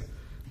Turbulenzen.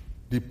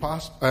 The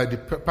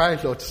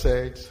pilot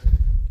said,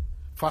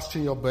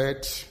 "Fasten your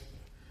belt.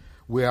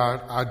 We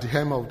are at the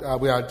helm of.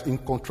 We are in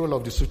control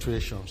of the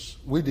situations.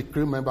 We, the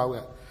crew member,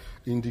 were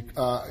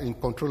in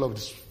control of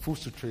the full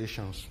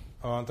situations."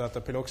 Und der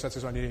Pilot gesagt, sie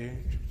sollen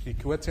die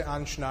Gurte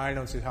anschnallen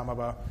und sie haben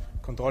aber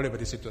Kontrolle über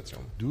die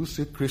Situation. Do you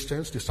see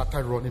Christians? They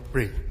started running,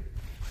 praying.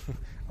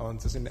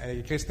 Und es sind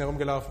einige Christen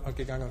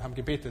herumgegangen und haben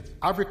gebetet.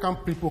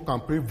 African people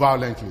can pray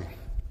violently.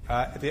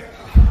 Die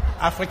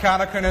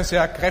Afrikaner können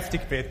sehr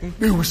kräftig beten.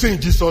 They will say in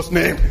Jesus'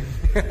 name,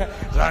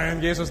 Sagen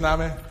in Jesus'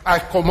 Name. "I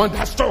command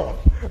that storm.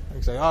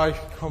 Ich sage,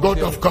 ich komme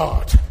God of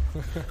God,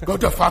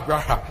 God of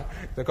Abraham."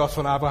 der Gott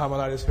von Abraham und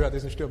alles, hört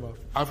diesen Sturm auf.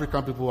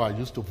 African people are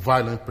used to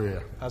violent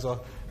prayer. Also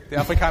die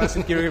Afrikaner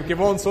sind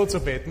gewohnt, so zu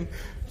beten.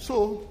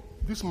 So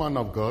this man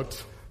of God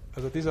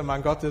Also dieser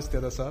Mann Gottes,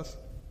 der da saß,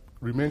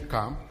 remained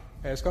calm,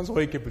 er ist ganz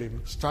ruhig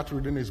geblieben. started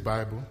reading his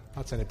Bible.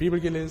 Hat seine Bibel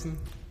gelesen.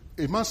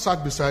 A man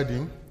sat beside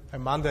him.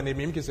 Ein Mann, der neben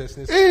ihm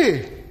gesessen ist,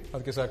 "Hey,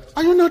 hat gesagt,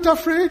 are you not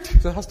afraid?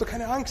 hast du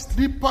keine Angst?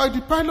 The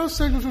pilot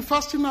said you should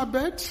fasten our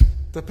bed.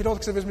 Der Pilot hat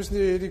gesagt, wir müssen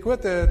die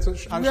Gurte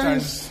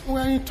anschnallen. We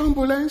are in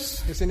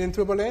turbulence. Wir sind in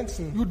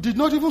Turbulenzen. You did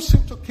not even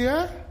seem to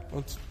care."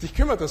 Und dich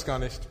kümmert das gar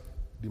nicht.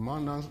 The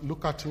man now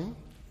looked at him.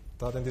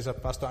 Da hat ihn dieser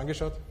Pastor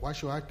angeschaut. "Why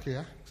should I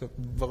care? Gesagt,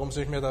 warum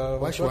soll ich mir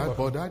da Why should I Sorgen machen?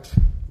 bothered?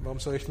 Warum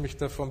soll ich mich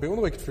davon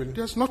beunruhigt fühlen?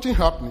 There's nothing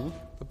happening.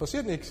 Da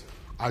passiert nichts.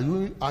 Are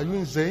you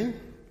insane?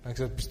 Er hat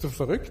gesagt, bist du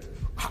verrückt?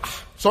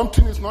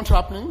 Something is not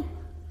happening."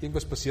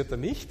 Irgendwas passiert da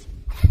nicht.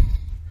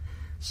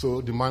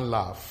 So the man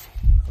laughed.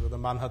 Also der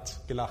Mann hat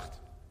gelacht.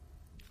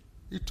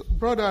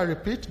 Brother, I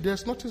repeat,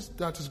 there's nothing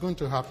that is going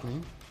to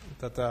happen.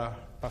 Da hat der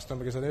Pastor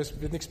mir gesagt, es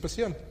wird nichts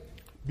passieren.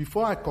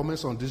 Before I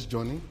commence on this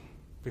journey,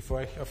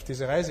 Bevor ich auf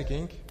diese Reise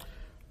ging,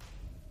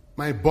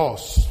 my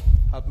boss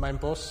hat mein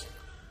Boss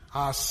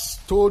has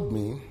told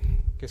me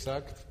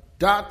gesagt,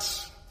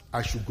 that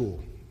I should go.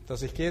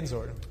 dass ich gehen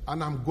soll.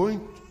 And I'm going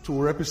to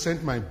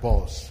represent my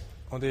boss.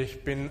 Und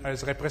ich bin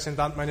als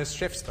Repräsentant meines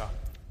Chefs da.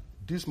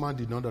 This man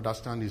did not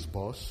understand his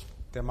boss.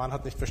 Der Mann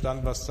hat nicht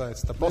verstanden, was da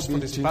jetzt der Boss von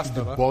Maybe diesem think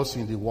Pastor the war. boss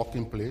in the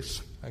working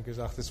place. Er hat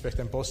gesagt, das ist vielleicht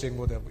ein Boss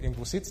irgendwo, der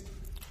irgendwo sitzt.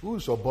 Who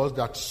is your boss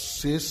that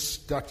says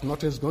that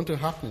nothing is going to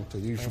happen to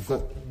you? You should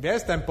go. Wer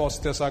ist dein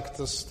Boss, der sagt,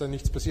 dass da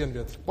nichts passieren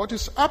wird? What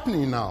is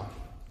happening now?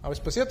 Aber es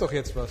passiert doch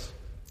jetzt was.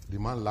 The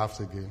man laughs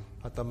again.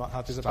 Hat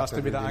dieser Started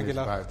Pastor wieder reading his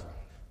angelacht, Bible.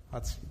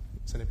 hat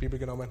seine Bibel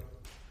genommen.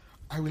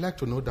 I would like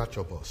to know that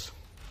your boss.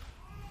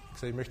 Ich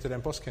gesagt, ich möchte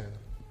deinen Boss kennen.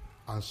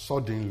 And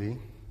suddenly,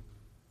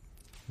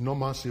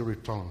 normalcy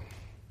returned.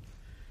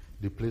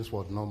 The planes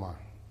were normal.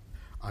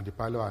 And the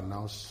pilot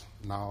announced,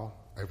 now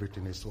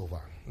everything is over.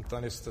 Und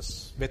dann ist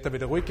das Wetter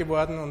wieder ruhig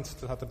geworden und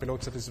da hat der Pilot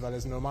gesagt, das ist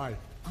alles normal.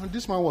 And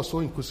this man was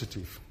so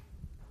inquisitive.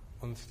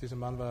 Und dieser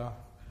Mann war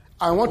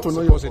I want to so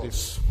know your positiv.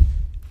 boss.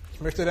 Ich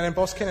möchte deinen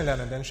Boss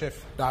kennenlernen, deinen Chef,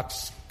 That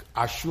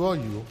assure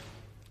you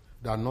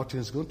that nothing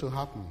is going to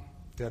happen.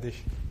 der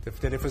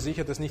dir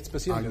versichert, dass nichts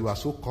passieren And you wird are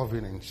so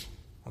covenant.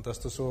 und dass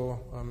du so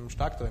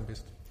stark darin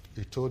bist.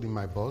 He told him,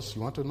 my boss,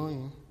 you want to know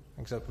him? Er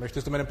hat gesagt,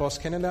 möchtest du meinen Boss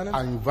kennenlernen? I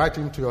invite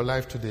him to your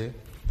life today.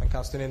 Dann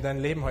kannst du ihn in dein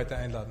Leben heute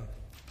einladen.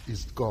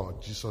 Is God,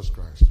 Jesus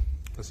Christ.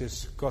 Das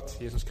ist Gott,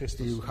 Jesus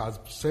Christus. He has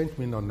sent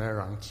me on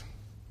errand.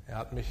 Er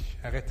hat mich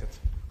errettet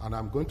And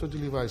I'm going to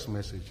deliver his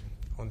message.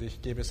 und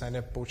ich gebe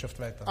seine Botschaft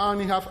weiter.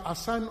 And he have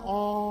assigned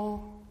all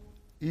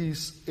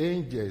his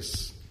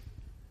angels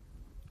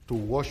to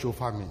watch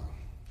over me.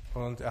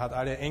 Und er hat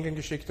alle Engel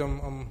geschickt,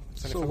 um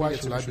seine So why Familie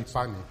zu should I be beschützen.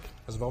 panic?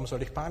 Also warum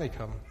soll ich Panik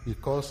haben?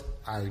 Because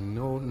I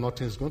know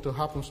nothing is going to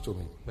happen to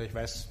me. Weil ich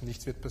weiß,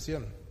 nichts wird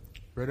passieren.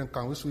 Brethren,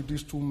 can we see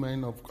these two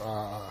men of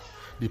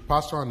the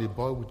pastor and the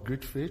boy with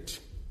great faith?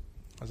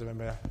 Also wenn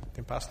wir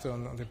den Pastor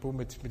und den Buben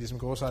mit diesem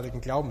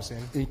großartigen Glauben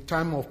sehen, in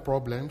time of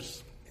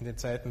problems, in den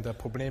Zeiten der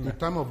Probleme, in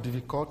time of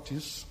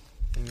difficulties,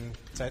 in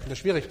Zeiten der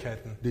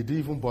Schwierigkeiten, they didn't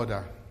even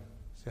bother.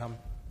 sie haben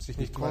sich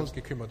nicht mal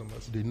gekümmert um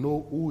was. They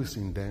know who is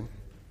in them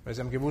Weil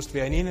sie haben gewusst,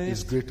 wer in ihnen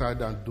is ist, greater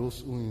than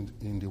those who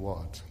in the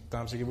world. da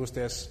haben sie gewusst,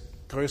 er ist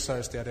größer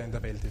als der in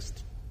der Welt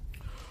ist.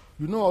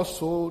 You know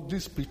also,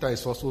 this Peter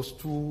is also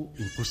too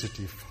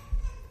inquisitive.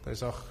 Da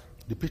ist auch,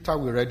 The Peter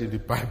we read in the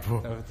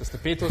Bible, dass der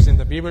Petrus in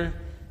der Bibel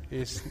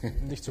ist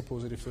nicht so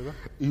positiv drüber.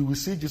 he will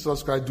see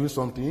Jesus Christ doing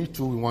something, he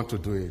too will want to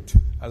do it.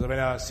 Also wenn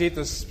er sieht,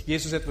 dass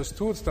Jesus etwas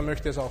tut, dann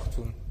möchte er es auch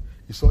tun.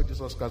 He saw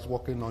Jesus Christ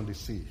walking on the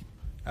sea.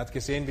 Er hat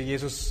gesehen, wie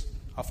Jesus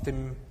auf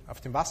dem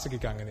Wasser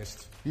gegangen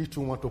ist. He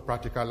too want to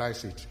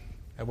practicalize it.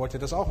 Er wollte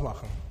das auch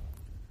machen.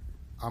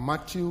 And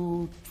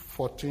Matthew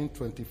 14,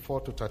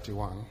 24 to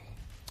 31.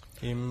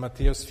 In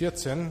Matthäus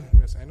 14,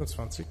 Vers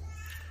 21.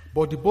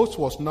 But the boat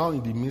was now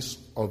in the midst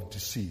of the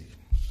sea,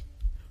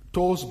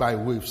 tossed by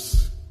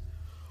waves,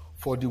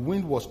 for the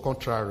wind was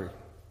contrary.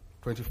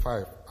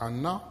 25.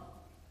 And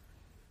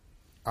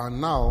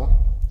now,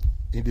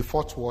 in the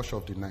fourth watch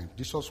of the night,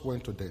 Jesus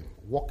went to them,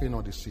 walking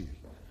on the sea.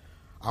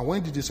 And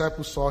when the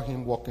disciples saw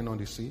him walking on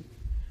the sea,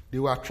 they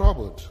were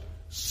troubled,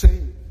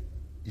 saying,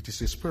 "It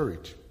is a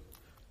spirit."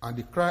 And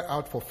they cried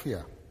out for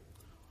fear.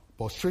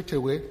 But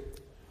straightway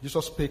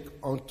Jesus spake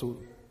unto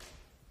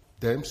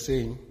them,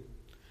 saying,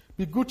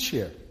 "Be good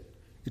cheer.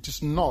 It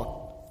is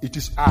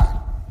I.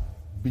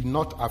 Be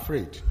not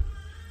afraid."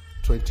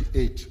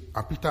 28.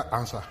 And Peter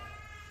answered,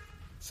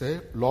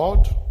 say,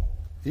 "Lord,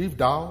 if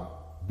thou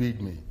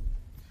bid me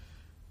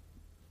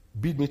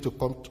to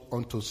come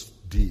unto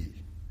thee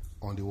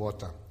on the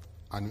water."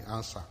 And he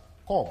answered,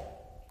 "Come."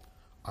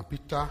 And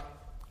Peter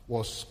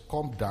was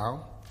come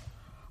down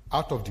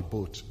out of the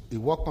boat. He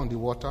walked on the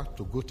water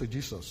to go to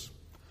Jesus.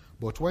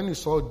 But when he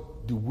saw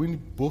the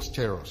wind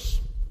boisterous,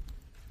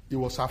 he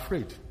was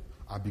afraid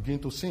and began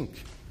to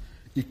sink.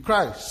 He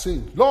cried,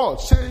 saying,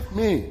 "Lord, save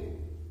me."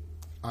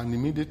 And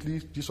immediately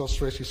Jesus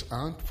stretched his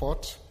hand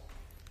forth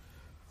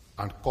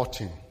and caught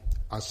him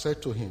and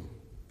said to him,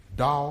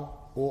 "Thou,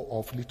 O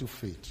of little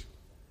faith,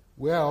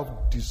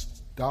 whereof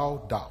didst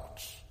thou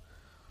doubt?"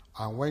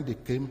 And when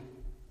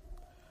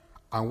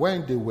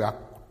they were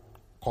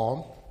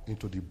come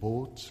into the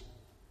boat,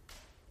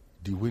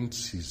 the wind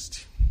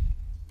ceased.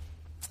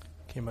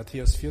 Okay,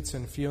 Matthäus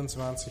 14,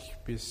 24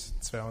 bis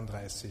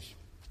 32.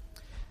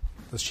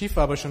 Das Schiff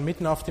war aber schon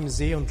mitten auf dem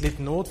See und litt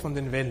Not von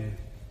den Wellen,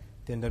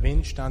 denn der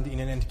Wind stand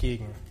ihnen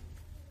entgegen.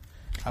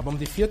 Aber um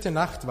die 4.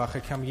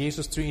 Nachtwache kam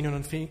Jesus zu ihnen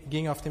und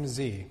ging auf dem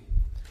See.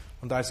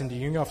 Und als ihn die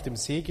Jünger auf dem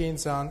See gehen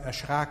sahen,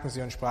 erschraken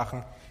sie und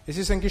sprachen, "Es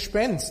ist ein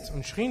Gespenst",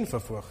 und schrien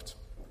vor Furcht.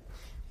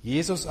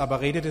 Jesus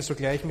aber redete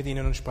sogleich mit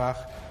ihnen und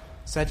sprach,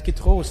 "Seid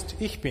getrost,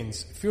 ich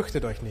bin's,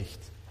 fürchtet euch nicht."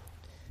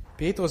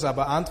 Petrus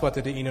aber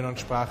antwortete ihnen und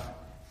sprach,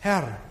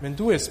 "Herr, wenn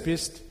du es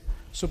bist,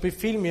 so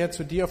befiehl mir,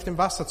 zu dir auf dem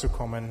Wasser zu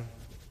kommen."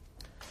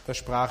 Da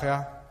sprach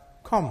er,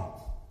 "Komm."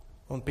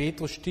 Und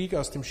Petrus stieg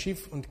aus dem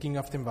Schiff und ging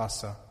auf dem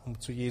Wasser, um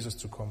zu Jesus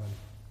zu kommen.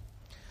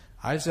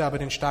 Als er aber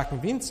den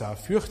starken Wind sah,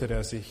 fürchtete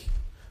er sich.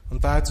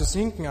 Und da er zu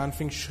sinken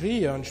anfing,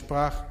 schrie er und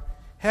sprach,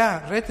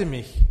 "Herr, rette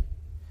mich."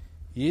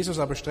 Jesus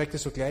aber streckte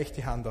sogleich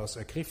die Hand aus,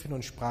 ergriff ihn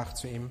und sprach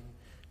zu ihm,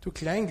 "Du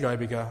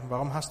Kleingläubiger,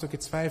 warum hast du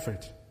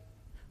gezweifelt?"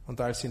 Und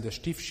als sie in das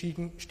Schiff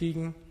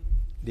stiegen,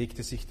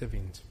 legte sich der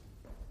Wind.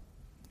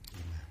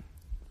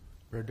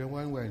 Brethren,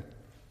 when we're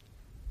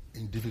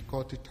in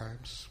difficulty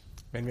times,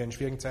 Wenn wir in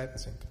schwierigen Zeiten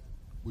sind,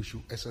 we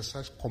should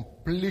exercise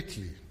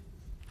completely,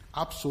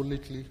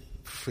 absolutely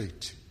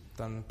faith.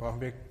 dann brauchen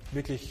wir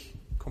wirklich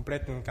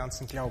kompletten,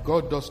 ganzen Glauben.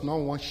 God does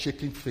not want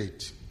shaking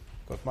faith.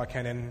 Gott mag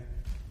keinen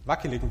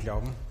wackeligen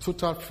Glauben,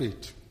 Total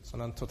faith.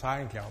 sondern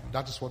totalen Glauben.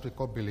 That is what we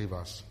call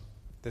believers.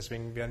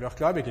 Deswegen werden wir auch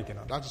Gläubige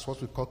genannt. That is what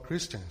we call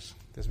Christians.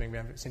 Deswegen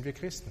sind wir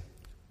Christen.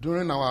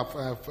 During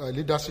our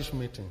leadership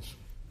meetings,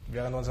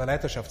 Während unserer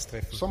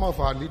Leiterschaftstreffen some of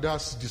our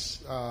leaders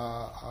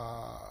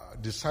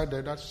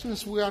decided that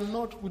since we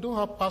don't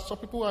have pastor,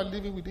 people are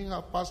living, we didn't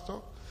have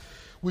pastor,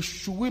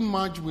 should we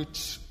merge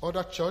with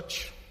other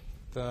church?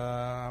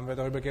 da haben wir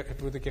darüber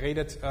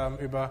geredet, weil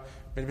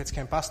wir jetzt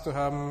keinen Pastor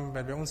haben,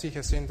 weil wir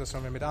unsicher sind, da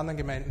sollen wir mit anderen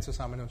Gemeinden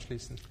zusammen uns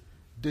schließen.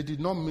 They did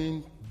not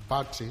mean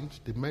bad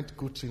things, they meant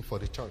good things for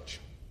the church.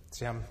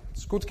 Sie haben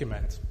es gut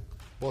gemeint.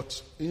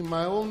 But in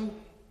my own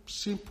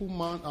simple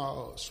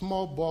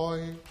small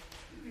boy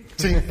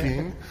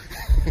thinking,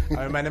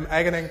 Aber in meinem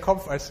eigenen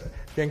Kopf, als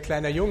wie ein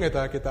kleiner Junge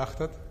da gedacht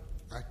hat,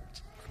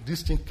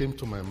 this thing came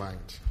to my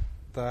mind.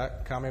 da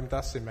kam ihm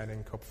das in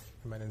meinen Kopf,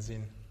 in meinen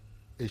Sinn.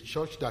 A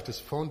church that is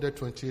founded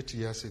 28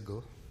 years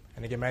ago,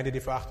 Eine Gemeinde, die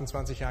vor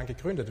 28 Jahren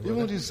gegründet even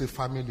wurde, this is a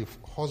family,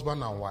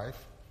 husband and wife,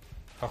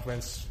 auch wenn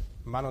es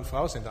Mann und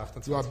Frau sind, you have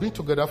 28 been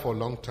together for a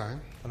long time,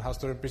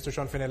 dann bist du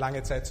schon für eine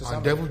lange Zeit and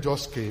zusammen. devil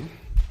just came.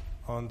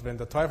 Und wenn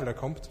der Teufel da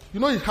kommt, You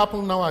know, it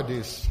happens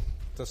nowadays.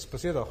 das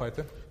passiert auch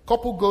heute,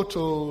 Couple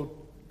go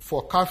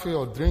for coffee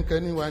or drink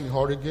anywhere in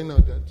Oregon,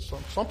 or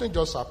something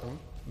just happened.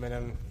 wenn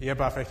ein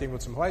Ehepaar vielleicht irgendwo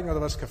zum Heugen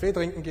oder was, Kaffee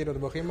trinken geht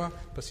oder wo auch immer,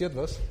 passiert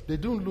was. They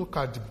don't look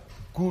at the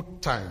good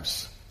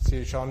times.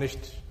 Sie schauen nicht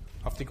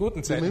auf die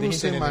guten They Zeiten, may die even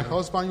hinter say, my ihnen sind.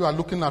 husband, you are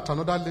looking at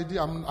another lady.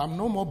 I'm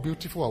no more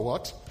beautiful or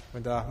what?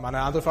 Wenn der Mann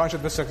eine andere Frau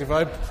anschaut, was sagt die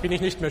Frau, bin ich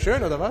nicht mehr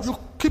schön oder was? You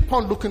keep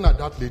on looking at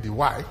that lady.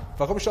 Why?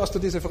 Warum schaust du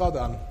diese Frau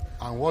da an?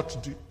 And what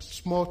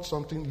small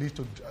something lead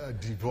to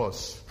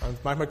divorce.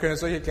 Und manchmal können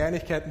solche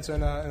Kleinigkeiten zu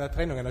einer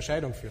Trennung, einer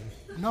Scheidung führen.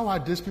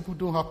 Nowadays, people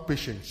don't have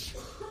patience.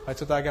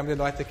 Heutzutage haben die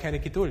Leute keine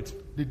Geduld.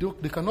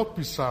 They cannot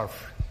preserve.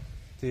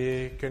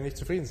 Die können nicht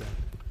zufrieden sein.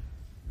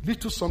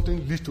 Little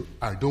something lead to,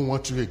 I don't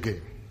want you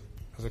again.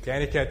 Also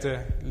Kleinigkeiten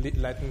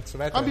leiten zu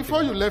weiter. And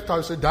before you left,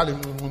 I said, darling,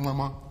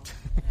 mama.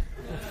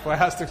 Vorher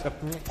hast du gesagt,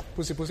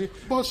 Pussy, Pussy.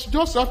 But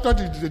just after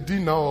the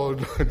dinner or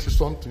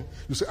something,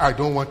 you say, I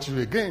don't want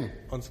you again.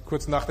 Und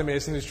kurz nach dem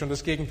Essen ist schon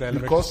das Gegenteil, da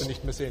Because möchtest du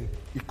nicht mehr sehen.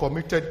 he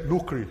committed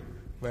lucre.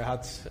 Weil er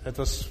hat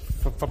etwas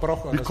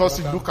verbrochen. Because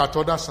he looked at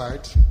other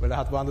side. Weil er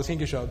hat woanders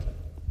hingeschaut.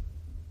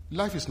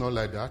 Life is not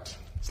like that.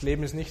 Das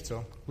Leben ist nicht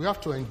so. We have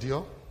to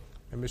endure.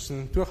 Wir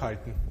müssen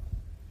durchhalten.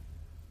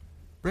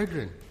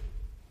 Brethren,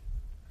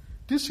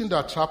 this thing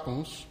that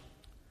happens,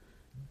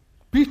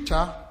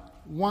 Peter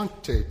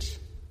wanted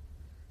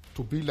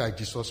to be like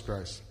Jesus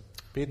Christ.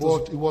 But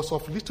it was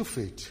of little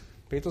faith.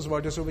 Petrus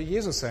wollte so wie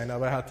Jesus sein,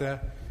 aber er hatte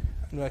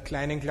nur einen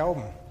kleinen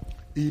Glauben.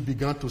 He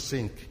began to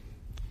sink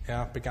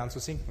Er begann zu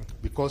sinken,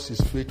 because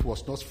his faith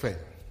was not firm.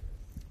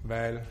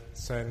 weil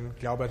sein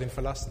Glaube hat ihn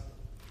verlassen.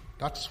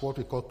 That's what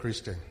we call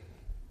Christian.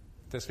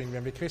 Deswegen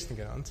werden wir Christen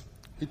genannt.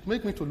 It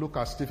made me to look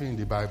at Stephen in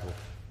the Bible.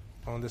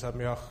 Und es hat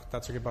mich auch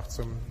dazu gebracht,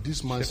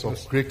 This man is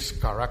of great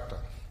character.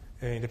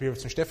 in der Bibel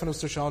zum Stephanus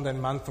zu schauen, ein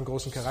Mann von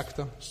großem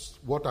Charakter,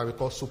 What I will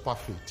call super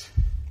faith.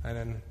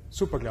 einen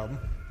Superglauben.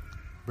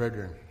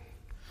 Brethren,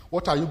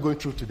 what are you going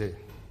through today?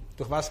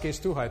 Durch was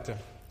gehst du heute?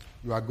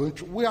 You are going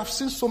through. We have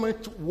seen so many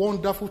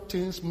wonderful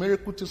things,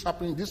 miracle things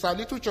happening in this our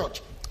little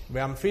church.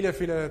 Wir haben viele,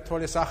 viele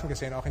tolle Sachen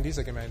gesehen, auch in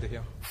dieser Gemeinde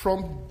hier.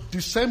 From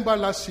December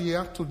last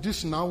year to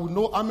this now, we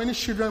know how many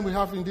children we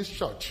have in this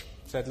church.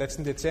 Seit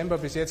letzten Dezember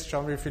bis jetzt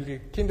schauen wir, wie viele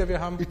Kinder wir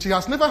haben. It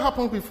has never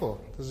happened before.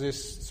 Das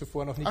ist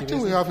zuvor noch nie I think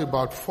we gewesen. have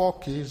about 4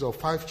 kids or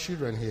 5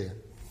 children here.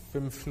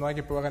 5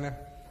 Neugeborene.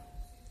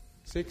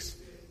 6.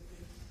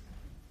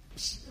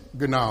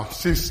 Genau,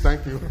 6,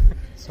 thank you.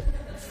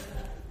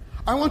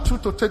 I want you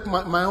to take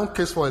my own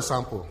case for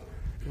example.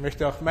 Ich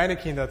möchte auch meine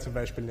Kinder zum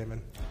Beispiel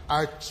nehmen.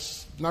 I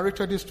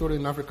narrated this story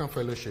in African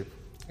Fellowship.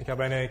 Ich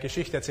habe eine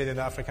Geschichte erzählt in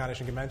der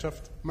afrikanischen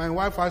Gemeinschaft. My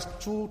wife has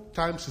 2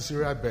 times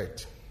cesarean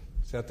birth.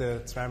 Sie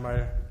hatte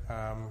zweimal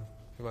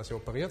war sie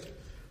operiert.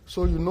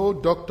 So you know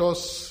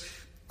doctors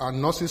and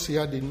nurses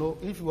here, they know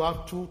if you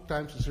have 2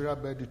 times cesarean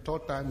birth, the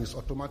 3rd time is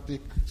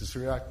automatic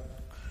cesarean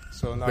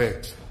So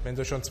birth. wenn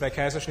du schon 2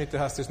 Kaiserschnitte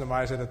hast, ist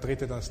normalerweise der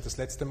 3. das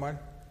letzte Mal.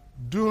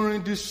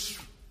 During this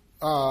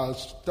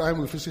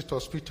time we visit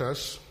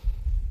hospitals,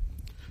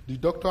 the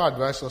doctor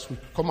advised us to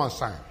come and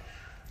sign.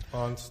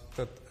 Und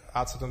der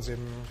Arzt hat uns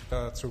eben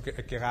dazu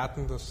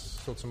geraten, das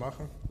so zu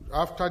machen.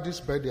 After this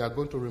birth, they are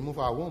going to remove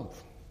our womb.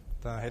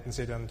 Da hätten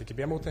sie dann die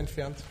Gebärmutter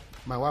entfernt.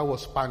 My wife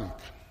was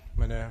panicked.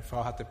 Meine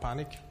Frau hatte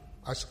Panik.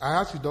 I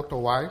asked the doctor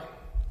why.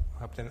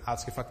 Habe den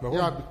Arzt gefragt, warum.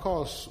 Yeah,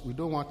 because we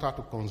don't want her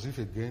to conceive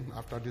again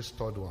after this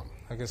 3rd one.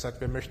 Er hat gesagt,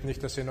 wir möchten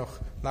nicht, dass sie noch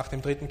nach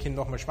dem 3. Kind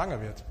nochmal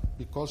schwanger wird.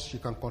 Because she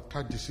can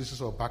contract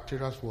diseases or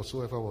bacteria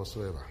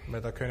whatsoever.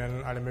 Weil da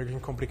können alle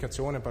möglichen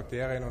Komplikationen,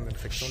 Bakterien und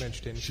Infektionen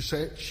entstehen. She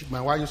said, my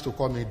wife used to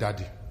call me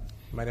daddy.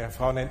 Meine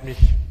Frau nennt mich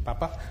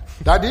Papa.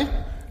 Daddy,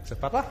 Ich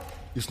sage, Papa?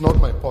 it's not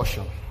my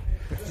portion.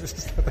 Das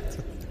ist-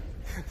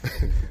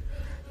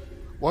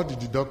 What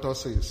did the doctor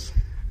say?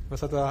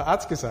 Was hat der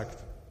Arzt gesagt?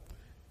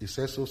 He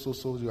said,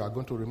 so, you are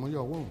going to remove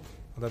your womb.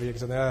 Und da habe ich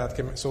gesagt, ja, er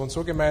hat so und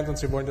so gemeint und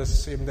sie wollen,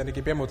 dass eben deine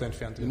Gebärmutter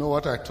entfernt You wird. know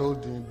what I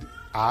told him?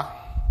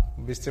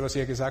 Und wisst ihr, was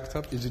ihr gesagt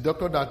habt? Is the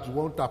doctor that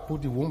want to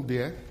put the womb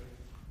there?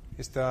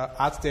 Ist der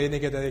Arzt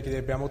derjenige, der die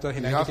Gebärmutter He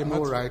has hineingegeben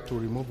no hat? right to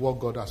remove what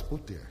God has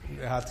put there.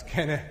 Er hat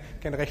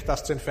kein Recht,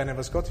 das zu entfernen,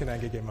 was Gott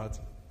hineingegeben hat.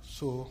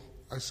 So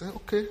I said,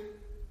 okay,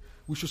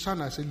 we should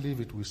sign. I said,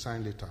 leave it, we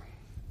sign later.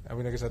 Er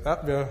hat gesagt,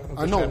 wir I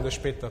unterschreiben know. das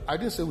später. I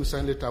didn't say we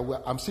sign later.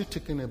 I'm still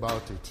thinking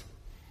about it.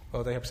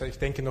 Oder ich habe gesagt, ich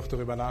denke noch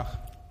darüber nach.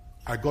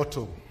 I got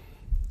home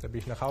Da bin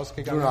ich nach Hause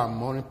during gegangen, our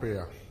morning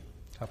prayer.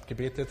 habe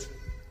gebetet.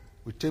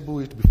 We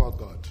table it before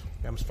God.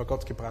 Wir haben es vor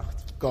Gott gebracht.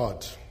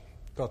 God,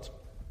 Gott,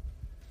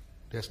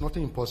 there's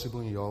nothing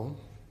impossible in your own.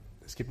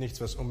 es gibt nichts,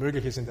 was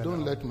unmöglich ist in deinem Don't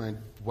Augen. let my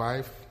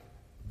wife,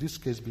 this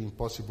case, be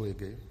impossible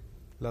again.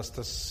 Lass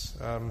das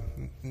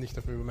nicht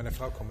über meine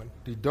Frau kommen.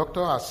 The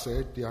doctor has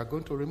said they are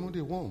going to remove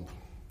the womb.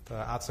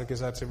 Der Arzt hat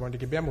gesagt, sie wollen die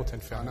Gebärmutter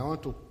And I entfernen.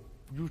 want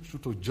you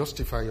to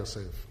justify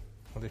yourself.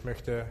 Und ich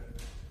möchte,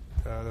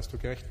 dass du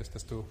gerecht bist,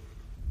 dass du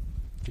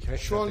dich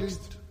Surely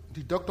rechtfertigst.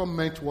 the doctor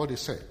meant what he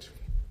said.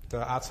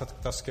 Der Arzt hat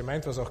das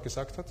gemeint, was er auch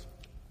gesagt hat.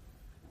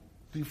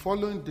 The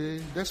following day,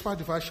 despite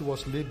the fact she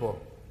was labor,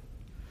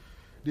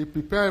 they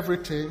prepared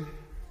everything,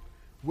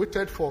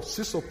 waited for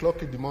 6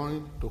 o'clock in the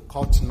morning to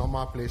cut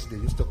normal place they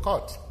used to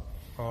cut.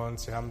 Und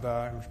sie haben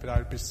da im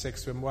Spital bis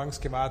 6 Uhr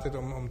morgens gewartet,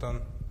 um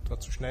dann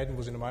dort zu schneiden,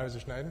 wo sie normalerweise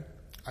schneiden.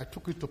 I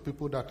took it to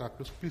people that are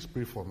close. Please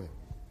pray for me.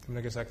 Ich habe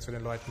mir gesagt zu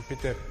den Leuten,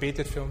 bitte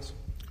betet für uns.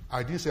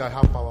 I didn't say I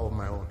have power of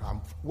my own.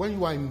 When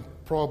you are in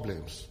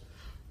problems,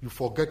 you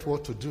forget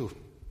what to do.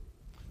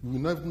 You will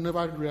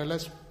never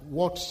realize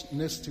what's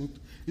next thing,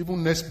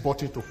 even next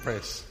button to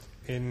press.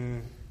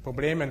 In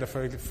Problemen, da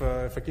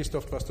vergisst du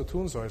oft, was du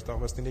tun sollst,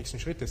 auch was die nächsten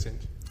Schritte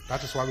sind.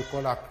 That is why we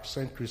call our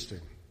Saint Christian.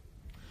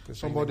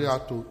 Somebody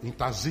has to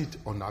intercede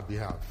on our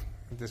behalf.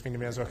 Deswegen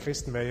sind wir so auch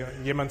Christen, weil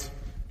jemand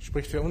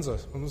spricht für uns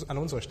an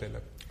unserer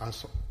Stelle. And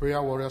so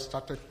prayer warriors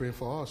started praying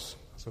for us.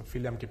 Also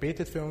viele haben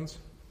gebetet für uns.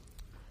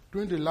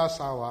 During the last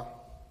hour,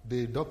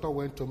 the doctor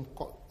went to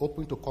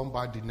hoping to come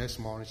back the next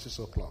morning, 6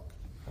 o'clock.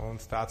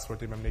 Und der Arzt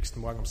wollte eben am nächsten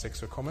Morgen um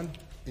 6 Uhr kommen.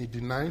 In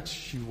the night,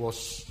 she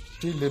was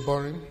still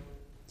laboring.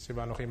 Sie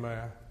war noch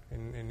immer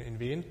in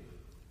Wehen.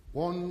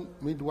 One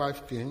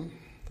midwife came,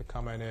 Da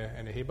kam eine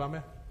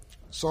Hebamme,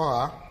 saw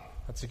her,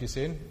 hat sie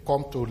gesehen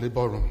come to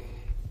labor room,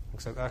 und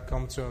gesagt,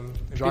 komm zum drag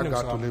her to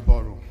Entbindungsraum.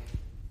 labor room.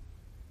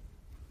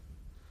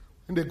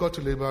 When they got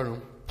to labor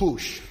room,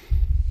 push.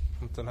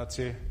 Und dann hat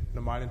sie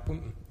normal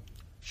entbunden.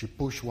 She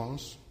pushed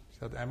once.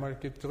 Sie hat einmal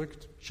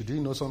gedrückt, She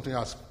didn't know something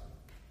was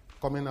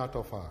coming out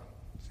of her.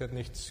 sie hat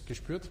nichts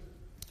gespürt,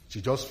 She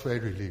just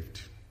felt relieved.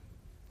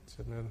 sie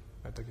hat nur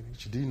weitergelegt.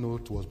 She didn't know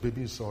it was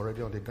baby is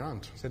already on the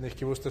ground. Sie hat nicht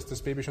gewusst, dass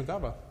das Baby schon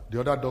da war. The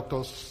other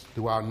doctors,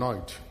 they were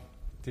annoyed.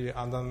 Die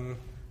anderen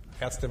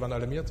Ärzte waren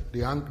alarmiert.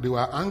 They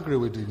were angry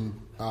with the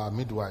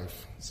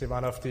midwife. Sie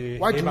waren auf die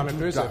Why do you Hebamme do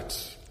böse.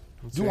 that?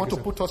 Do you want to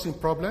put us in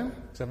problem?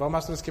 Sie sagen, warum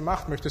hast du das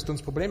gemacht? Möchtest du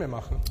uns Probleme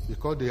machen?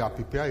 Because they are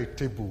prepared a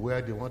table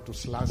where they want to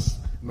slash.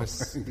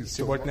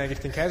 Sie wollten eigentlich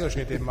den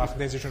Kaiserschnitt eben machen,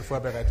 den sie schon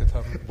vorbereitet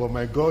haben. But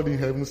my God in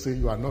heaven said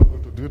you are not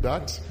going to do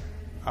that.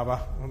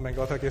 Aber mein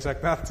Gott hat gesagt,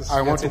 na, das I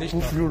wird want sie to nicht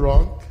prove machen. you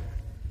wrong.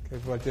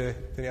 Ich wollte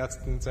den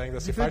Ärzten zeigen,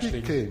 dass The sie falsch baby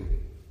liegen. came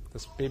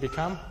Das Baby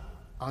kam,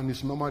 and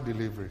it's normal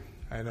delivery.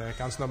 eine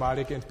ganz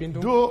normale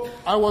Entbindung. Though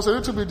I was a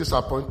little bit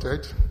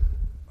disappointed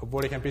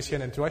Obwohl ich ein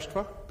bisschen enttäuscht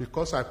war,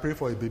 because I prayed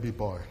for a baby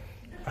boy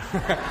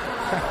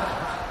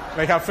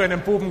weil ich habe für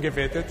einen Buben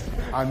gebetet,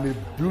 and a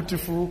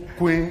beautiful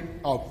queen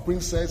or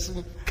princess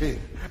came.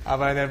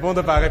 aber eine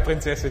wunderbare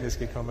Prinzessin ist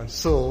gekommen.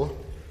 So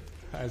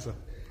Also,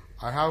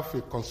 I have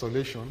a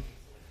consolation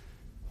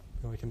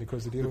habe ich eine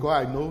Konsolidierung.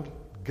 because I know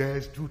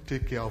girls do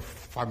take care of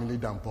family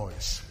than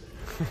boys.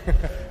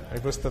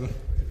 Ich wusste dann,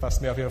 die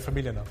passen mir auf ihre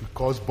Familien auf.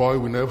 Because boy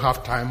will never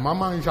have time.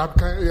 Mama, I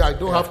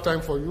don't have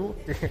time for you.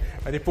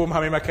 Weil die Buben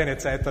haben immer keine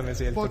Zeit, dann, wenn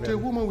sie älter But a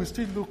werden. woman will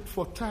still look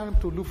for time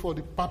to look for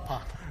the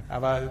papa.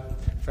 Aber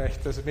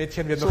vielleicht das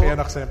Mädchen wird So- noch eher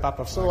nach seinem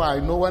Papa So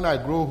fragen. I know when I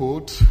grow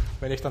old,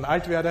 Wenn ich dann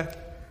alt werde,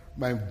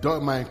 my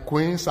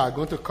queens are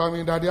going to come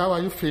in. Daddy, how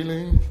are you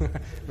feeling?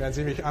 werden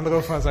sie mich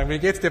anrufen und sagen, wie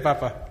geht's dir,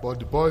 Papa? But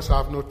the boys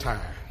have no time.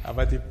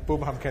 Aber die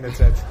Buben haben keine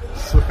Zeit.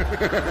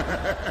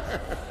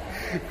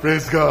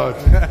 Praise God.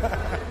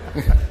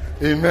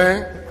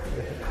 Amen.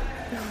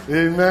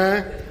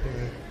 Amen.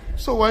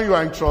 So when you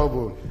are in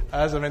trouble,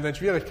 Also, wenn du in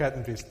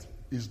Schwierigkeiten bist,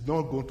 it's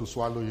not going to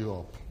swallow you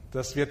up.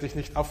 das wird dich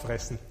nicht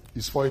auffressen.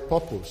 It's for a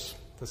purpose.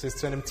 Das ist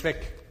zu einem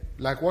Zweck.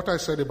 Like what I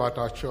said about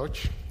our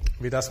church,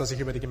 Wie das, was ich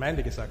über die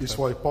Gemeinde gesagt it's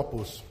habe, for a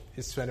purpose.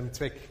 ist zu einem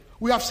Zweck.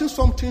 We have seen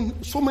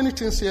so many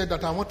things here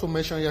that I want to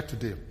mention here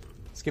today.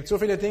 Es gibt so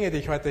viele Dinge, die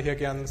ich heute hier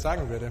gern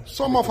sagen würde.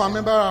 Some of our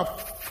members are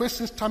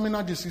facing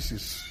terminal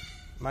diseases.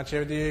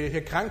 Manche, die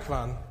hier krank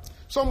waren,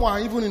 Some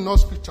are even in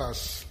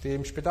hospitals. die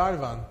im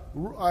Spital waren,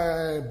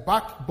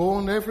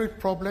 Backbone, every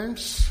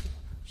problems.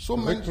 So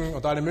many. Rücken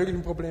und alle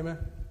möglichen Probleme.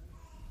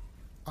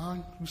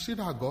 And you see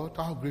that God,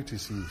 how great He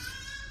is.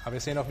 Aber wir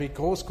sehen auch, wie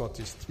groß Gott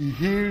ist. He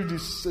healed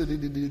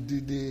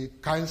the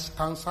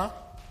cancer.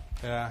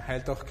 Er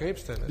heilt auch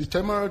Krebszellen. The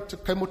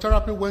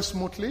chemotherapy went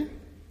smoothly.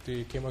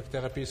 Die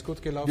Chemotherapie ist gut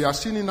They gelaufen. are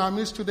seen in our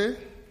midst today.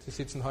 Sie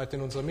sitzen heute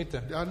in unserer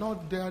Mitte. They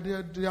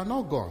are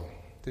not gone.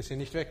 Die sind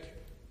nicht weg.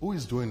 Who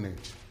is doing it?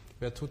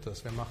 Wer tut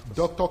das? Wer macht das?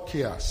 Doctor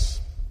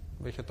cares,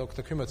 Welcher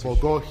Doktor kümmert sich?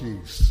 but God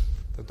heals.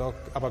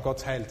 Aber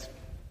Gott heilt.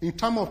 In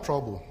time of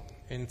trouble,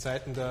 In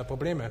Zeiten der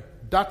Probleme.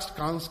 that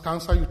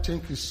cancer you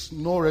think is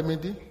no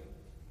remedy,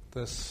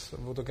 Das,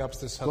 wo du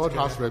glaubst, das hat God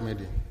has keine,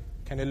 remedy.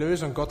 keine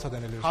Lösung. Gott hat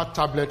eine Lösung. Had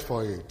tablet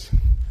for it.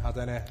 Er hat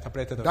eine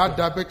Tablette That dafür.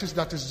 diabetes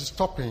that is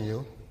stopping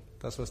you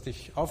Das, was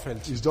dich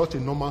aufhält, is just a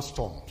normal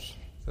storm.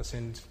 das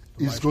sind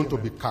It's going to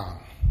Stürme. be calm.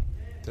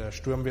 Der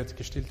Sturm wird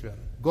gestillt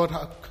werden. God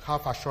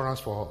have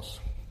assurance for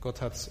us. Gott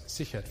hat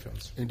Sicherheit für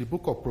uns. In the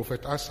book of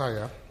Prophet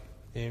Isaiah,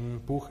 Im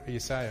Buch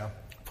Jesaja,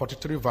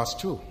 43 verse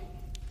 2,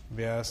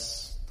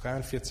 Vers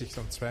 43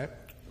 und 2.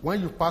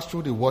 when you pass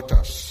through the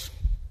waters,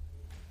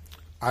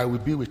 I will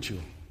be with you.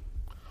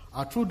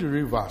 And through the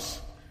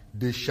rivers,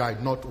 they shall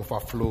not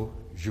overflow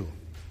you.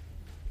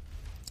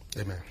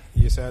 Amen.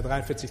 Jesaja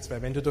 43,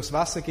 2. Wenn du durchs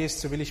Wasser gehst,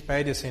 so will ich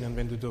bei dir sein. Und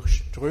wenn du durch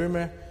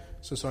Ströme,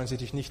 so sollen sie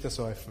dich nicht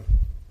ersäufen.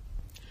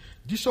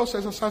 Jesus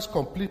exercised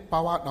complete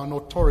power and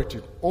authority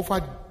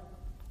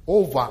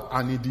over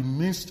and in the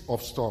midst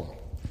of storm.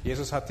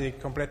 Jesus hat die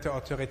komplette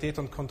Autorität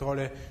und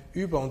Kontrolle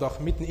über und auch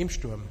mitten im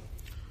Sturm.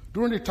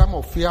 During the time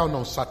of fear and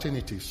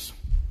uncertainties,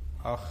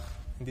 Auch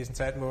in diesen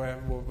Zeiten, wo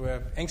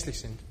wir ängstlich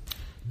sind.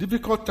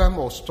 Difficult times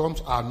or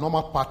storms are a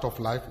normal part of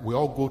life we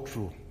all go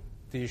through.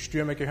 Die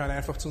Stürme gehören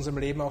einfach zu unserem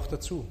Leben auch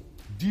dazu.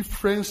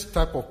 Different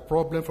type of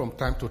problem from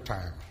time to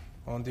time.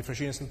 Und die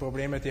verschiedensten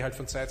Probleme, die halt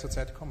von Zeit zu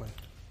Zeit kommen.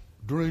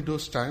 During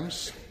those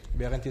times,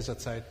 Während dieser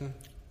Zeiten,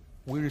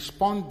 we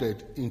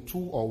responded in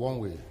two or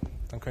one way.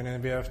 dann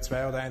können wir auf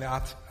zwei oder eine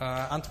Art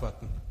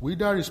antworten. We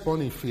either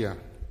respond in fear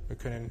Wir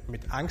können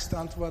mit Angst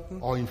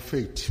antworten or in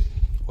faith.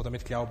 oder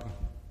mit Glauben.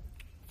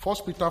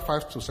 1 Peter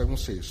 5-7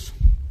 says,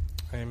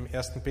 Im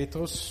 1.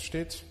 Petrus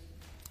steht,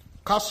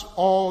 cast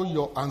all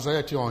your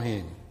anxiety on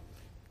him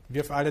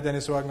wirf alle deine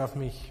Sorgen auf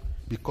mich,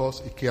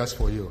 because he cares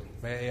for you.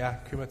 weil er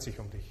kümmert sich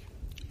um dich.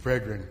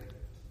 Brethren,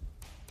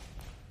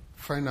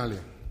 finally,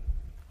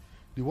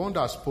 the one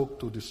that spoke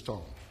to the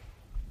storm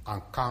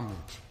and calmed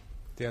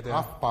it Der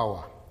have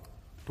power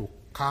to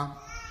calm,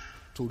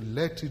 to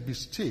let it be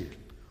still,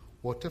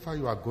 whatever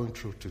you are going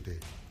through today.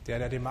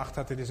 der die Macht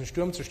hatte, diesen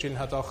Sturm zu stillen,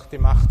 hat auch die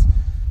Macht,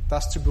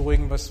 das zu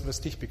beruhigen,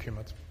 was dich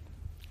bekümmert.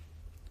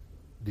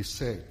 They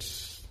said,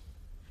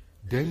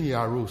 then he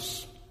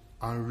arose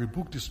and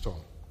rebuked the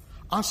storm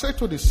and said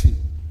to the sea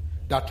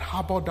that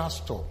harbored that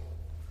storm,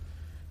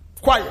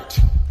 quiet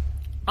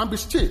and be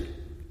still.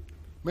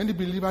 Many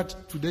believers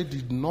today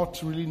did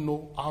not really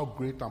know how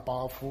great and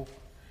powerful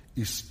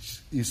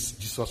is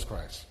Jesus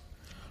Christ.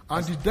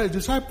 And the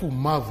disciple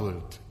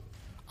marveled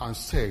and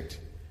said,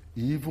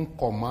 he even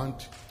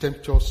commands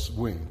tempestuous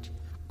wind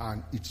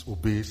and it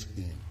obeys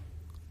him.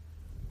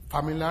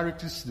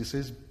 Familiarities, they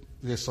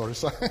say, sorry,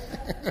 sir.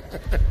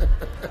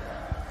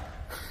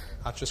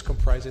 I'll just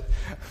comprise it.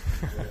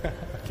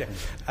 Okay.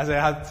 Also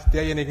er hat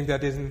derjenigen, der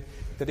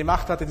die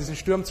Macht hatte, diesen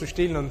Sturm zu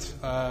stillen und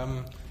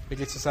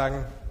wirklich zu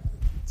sagen,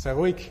 sei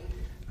ruhig.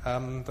 Da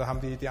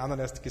haben die anderen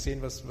erst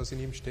gesehen, was in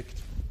ihm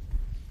steckt.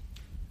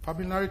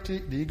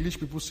 Familiarity, the English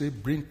people say,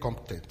 bring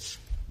content.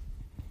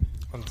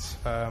 Und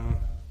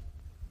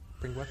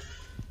bring what?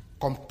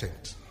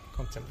 Content.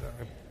 Content.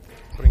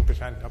 Bringt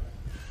Bescheid ab.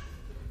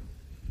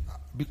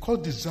 Because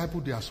the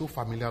disciples, they are so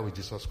familiar with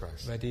Jesus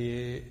Christ. Weil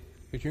die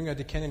Jünger,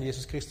 die kennen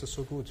Jesus Christus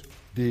so gut.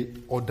 They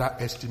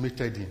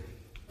underestimated him.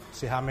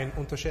 Sie haben ihn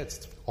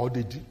unterschätzt. Or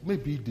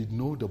maybe they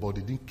know, but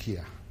they didn't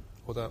care.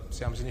 Oder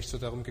sie haben sich nicht so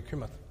darum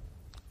gekümmert.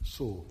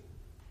 So,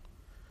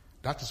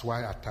 that is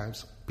why at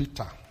times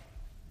Peter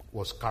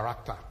was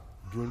character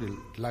during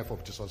the life of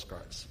Jesus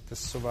Christ.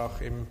 So war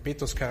auch eben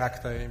Petrus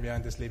Charakter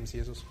während des Lebens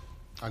Jesus.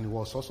 And he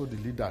was also the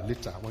leader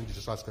later when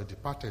Jesus Christ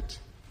departed.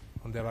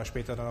 Und er war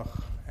später dann auch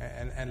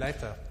ein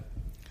Leiter.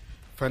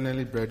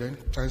 Finally, brethren,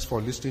 thanks for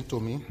listening to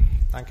me.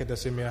 Danke,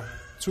 dass ihr mir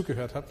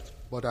zugehört habt.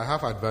 But I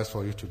have advice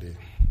for you today.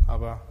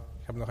 Aber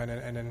ich habe noch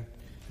einen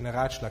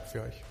Ratschlag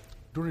für euch.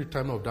 During the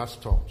time of that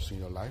storms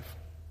in your life,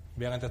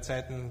 Während der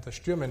Zeiten der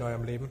Stürme in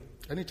eurem Leben,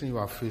 anything you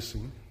are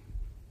facing,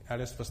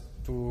 alles, was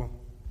du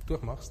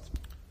durchmachst,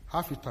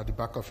 have it at the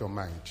back of your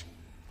mind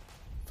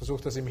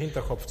versuch das im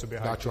Hinterkopf zu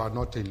that behalten, you are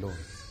not alone.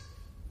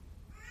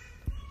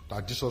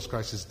 That Jesus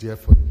Christ is there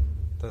for you.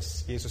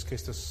 dass Jesus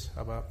Christus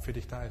aber für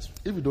dich da ist.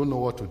 If you don't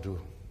know what to do,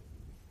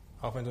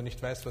 Auch wenn du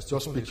nicht weißt, was du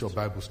just tun pick your willst.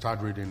 Bible,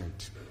 start reading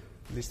it.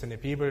 Lies deine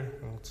Bibel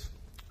und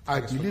I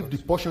sag es vor believe the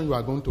Gott. portion you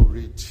are going to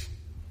read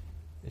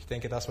Ich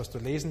denke, das, was du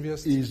lesen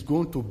wirst, is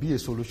going to be a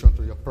solution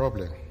to your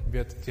problem.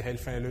 wird dir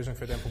helfen, eine Lösung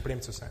für dein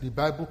Problem zu sein.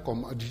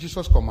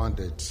 Jesus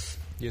commanded.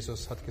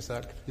 Jesus hat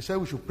gesagt, He said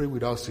we should pray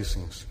without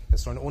ceasing. wir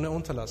sollen ohne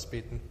Unterlass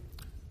beten.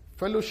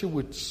 Fellowship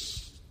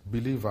with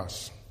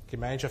believers,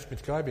 Gemeinschaft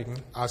mit Gläubigen,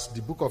 as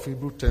the book of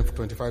Hebrews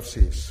 10:25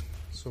 says,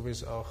 so wie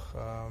es auch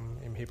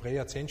im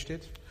Hebräer 10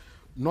 steht,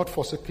 not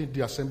forsaking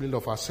the assembly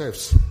of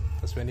ourselves,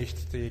 dass wir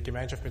nicht die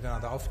Gemeinschaft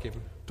miteinander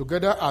aufgeben,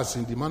 together as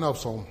in the manner of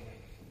some,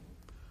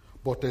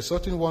 but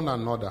exhorting one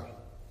another,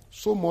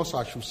 so much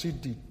as you see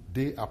the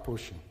day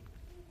approaching.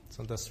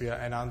 sondern dass wir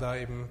einander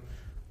eben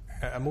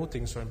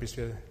ermutigen sollen, bis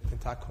wir den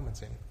Tag kommen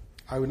sehen.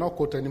 I will not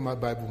quote any more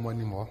Bible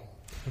anymore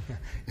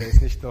Er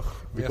ist nicht noch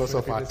mehr because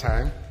of our vieles,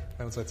 time,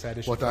 weil unsere Zeit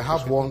ist but I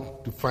have one,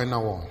 the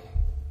final one.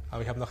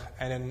 Aber ich habe noch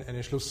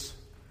einen Schluss.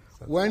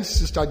 When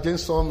Sister Jane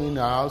saw me in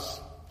her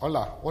house,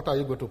 Ola, what are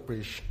you going to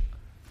preach?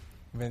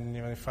 Wenn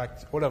jemand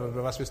fragt, Ola,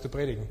 über was willst du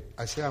predigen?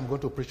 I say I'm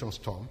going to preach on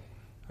storm.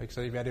 Habe ich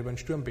gesagt, ich werde über einen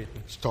Sturm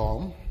beten.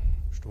 Storm?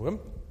 Sturm?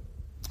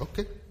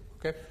 Okay.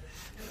 Okay.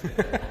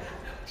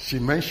 She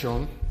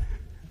mentioned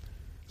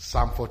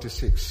Psalm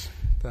 46.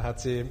 Da hat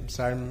sie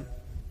Psalm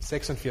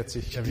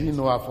 46 She didn't erwähnt.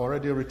 know I've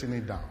already written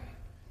it down.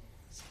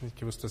 Ich habe nicht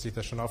gewusst, dass ich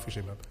das schon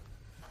aufgeschrieben habe.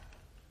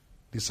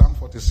 The Psalm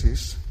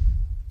 46,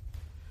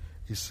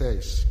 it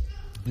says,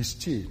 be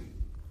still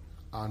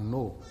and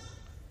know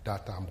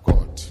that I'm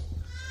God.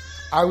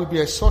 I will be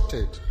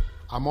exalted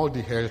among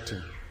the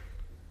healthy.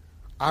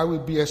 I will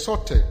be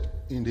exalted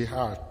in the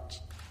heart.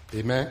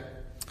 Amen.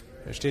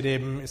 Da steht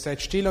eben,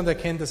 seid still und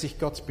erkennt, dass ich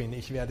Gott bin.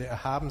 Ich werde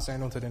erhaben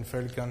sein unter den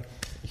Völkern.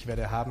 Ich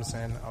werde erhaben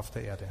sein auf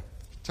der Erde.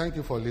 Thank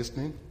you for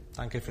listening.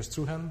 Danke fürs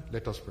Zuhören.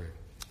 Let us pray.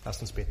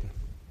 Lasst uns beten.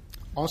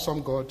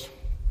 Awesome God,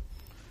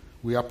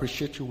 we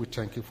appreciate you. We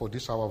thank you for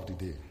this hour of the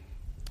day.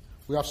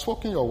 We have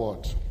spoken your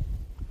word.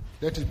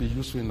 Let it be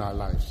useful in our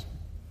lives.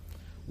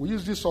 We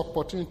use this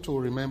opportunity to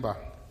remember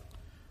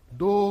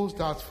those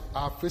that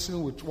are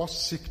facing with what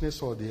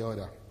sickness or the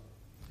other.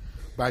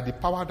 By the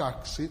power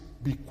that says,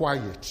 be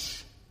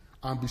quiet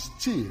and be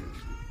still,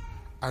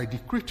 I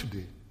decree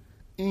today,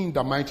 in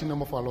the mighty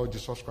name of our Lord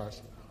Jesus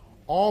Christ,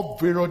 all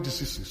various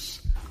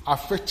diseases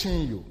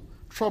affecting you,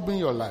 troubling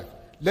your life,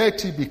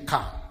 let it be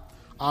calm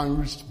and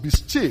be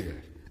still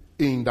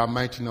in the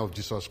mighty name of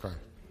Jesus Christ.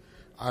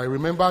 I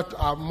remember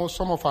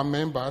some of our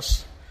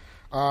members,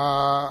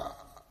 Mama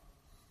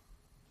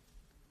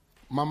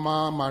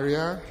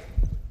Maria,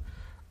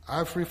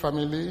 Ivory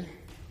family,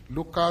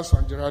 Lucas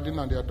and Geraldine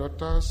and their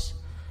daughters,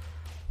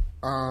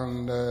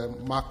 and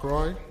Mark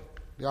Roy,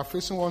 they are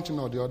facing one thing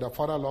or the other.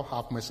 Father, Lord,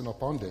 have mercy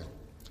upon them.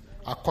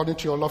 According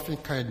to your loving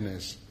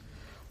kindness.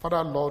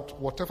 Father, Lord,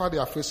 whatever they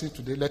are facing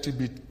today, let it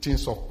be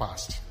things of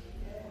past.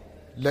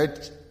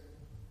 Let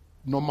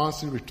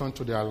normalcy return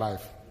to their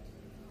life.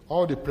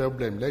 All the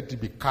problem, let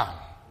it be calm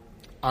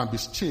and be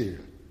still.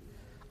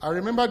 I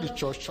remember the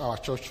church, our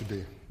church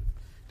today.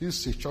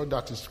 This is a church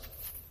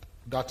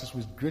that is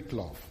with great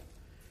love.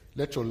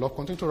 Let your love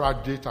continue to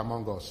radiate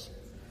among us.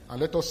 And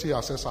let us see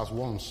ourselves as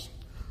ones,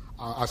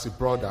 as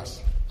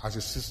brothers,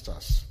 as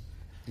sisters.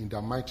 In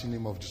the mighty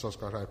name of Jesus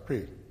Christ, I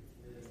pray.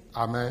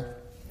 Amen.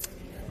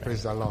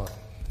 Praise the Lord.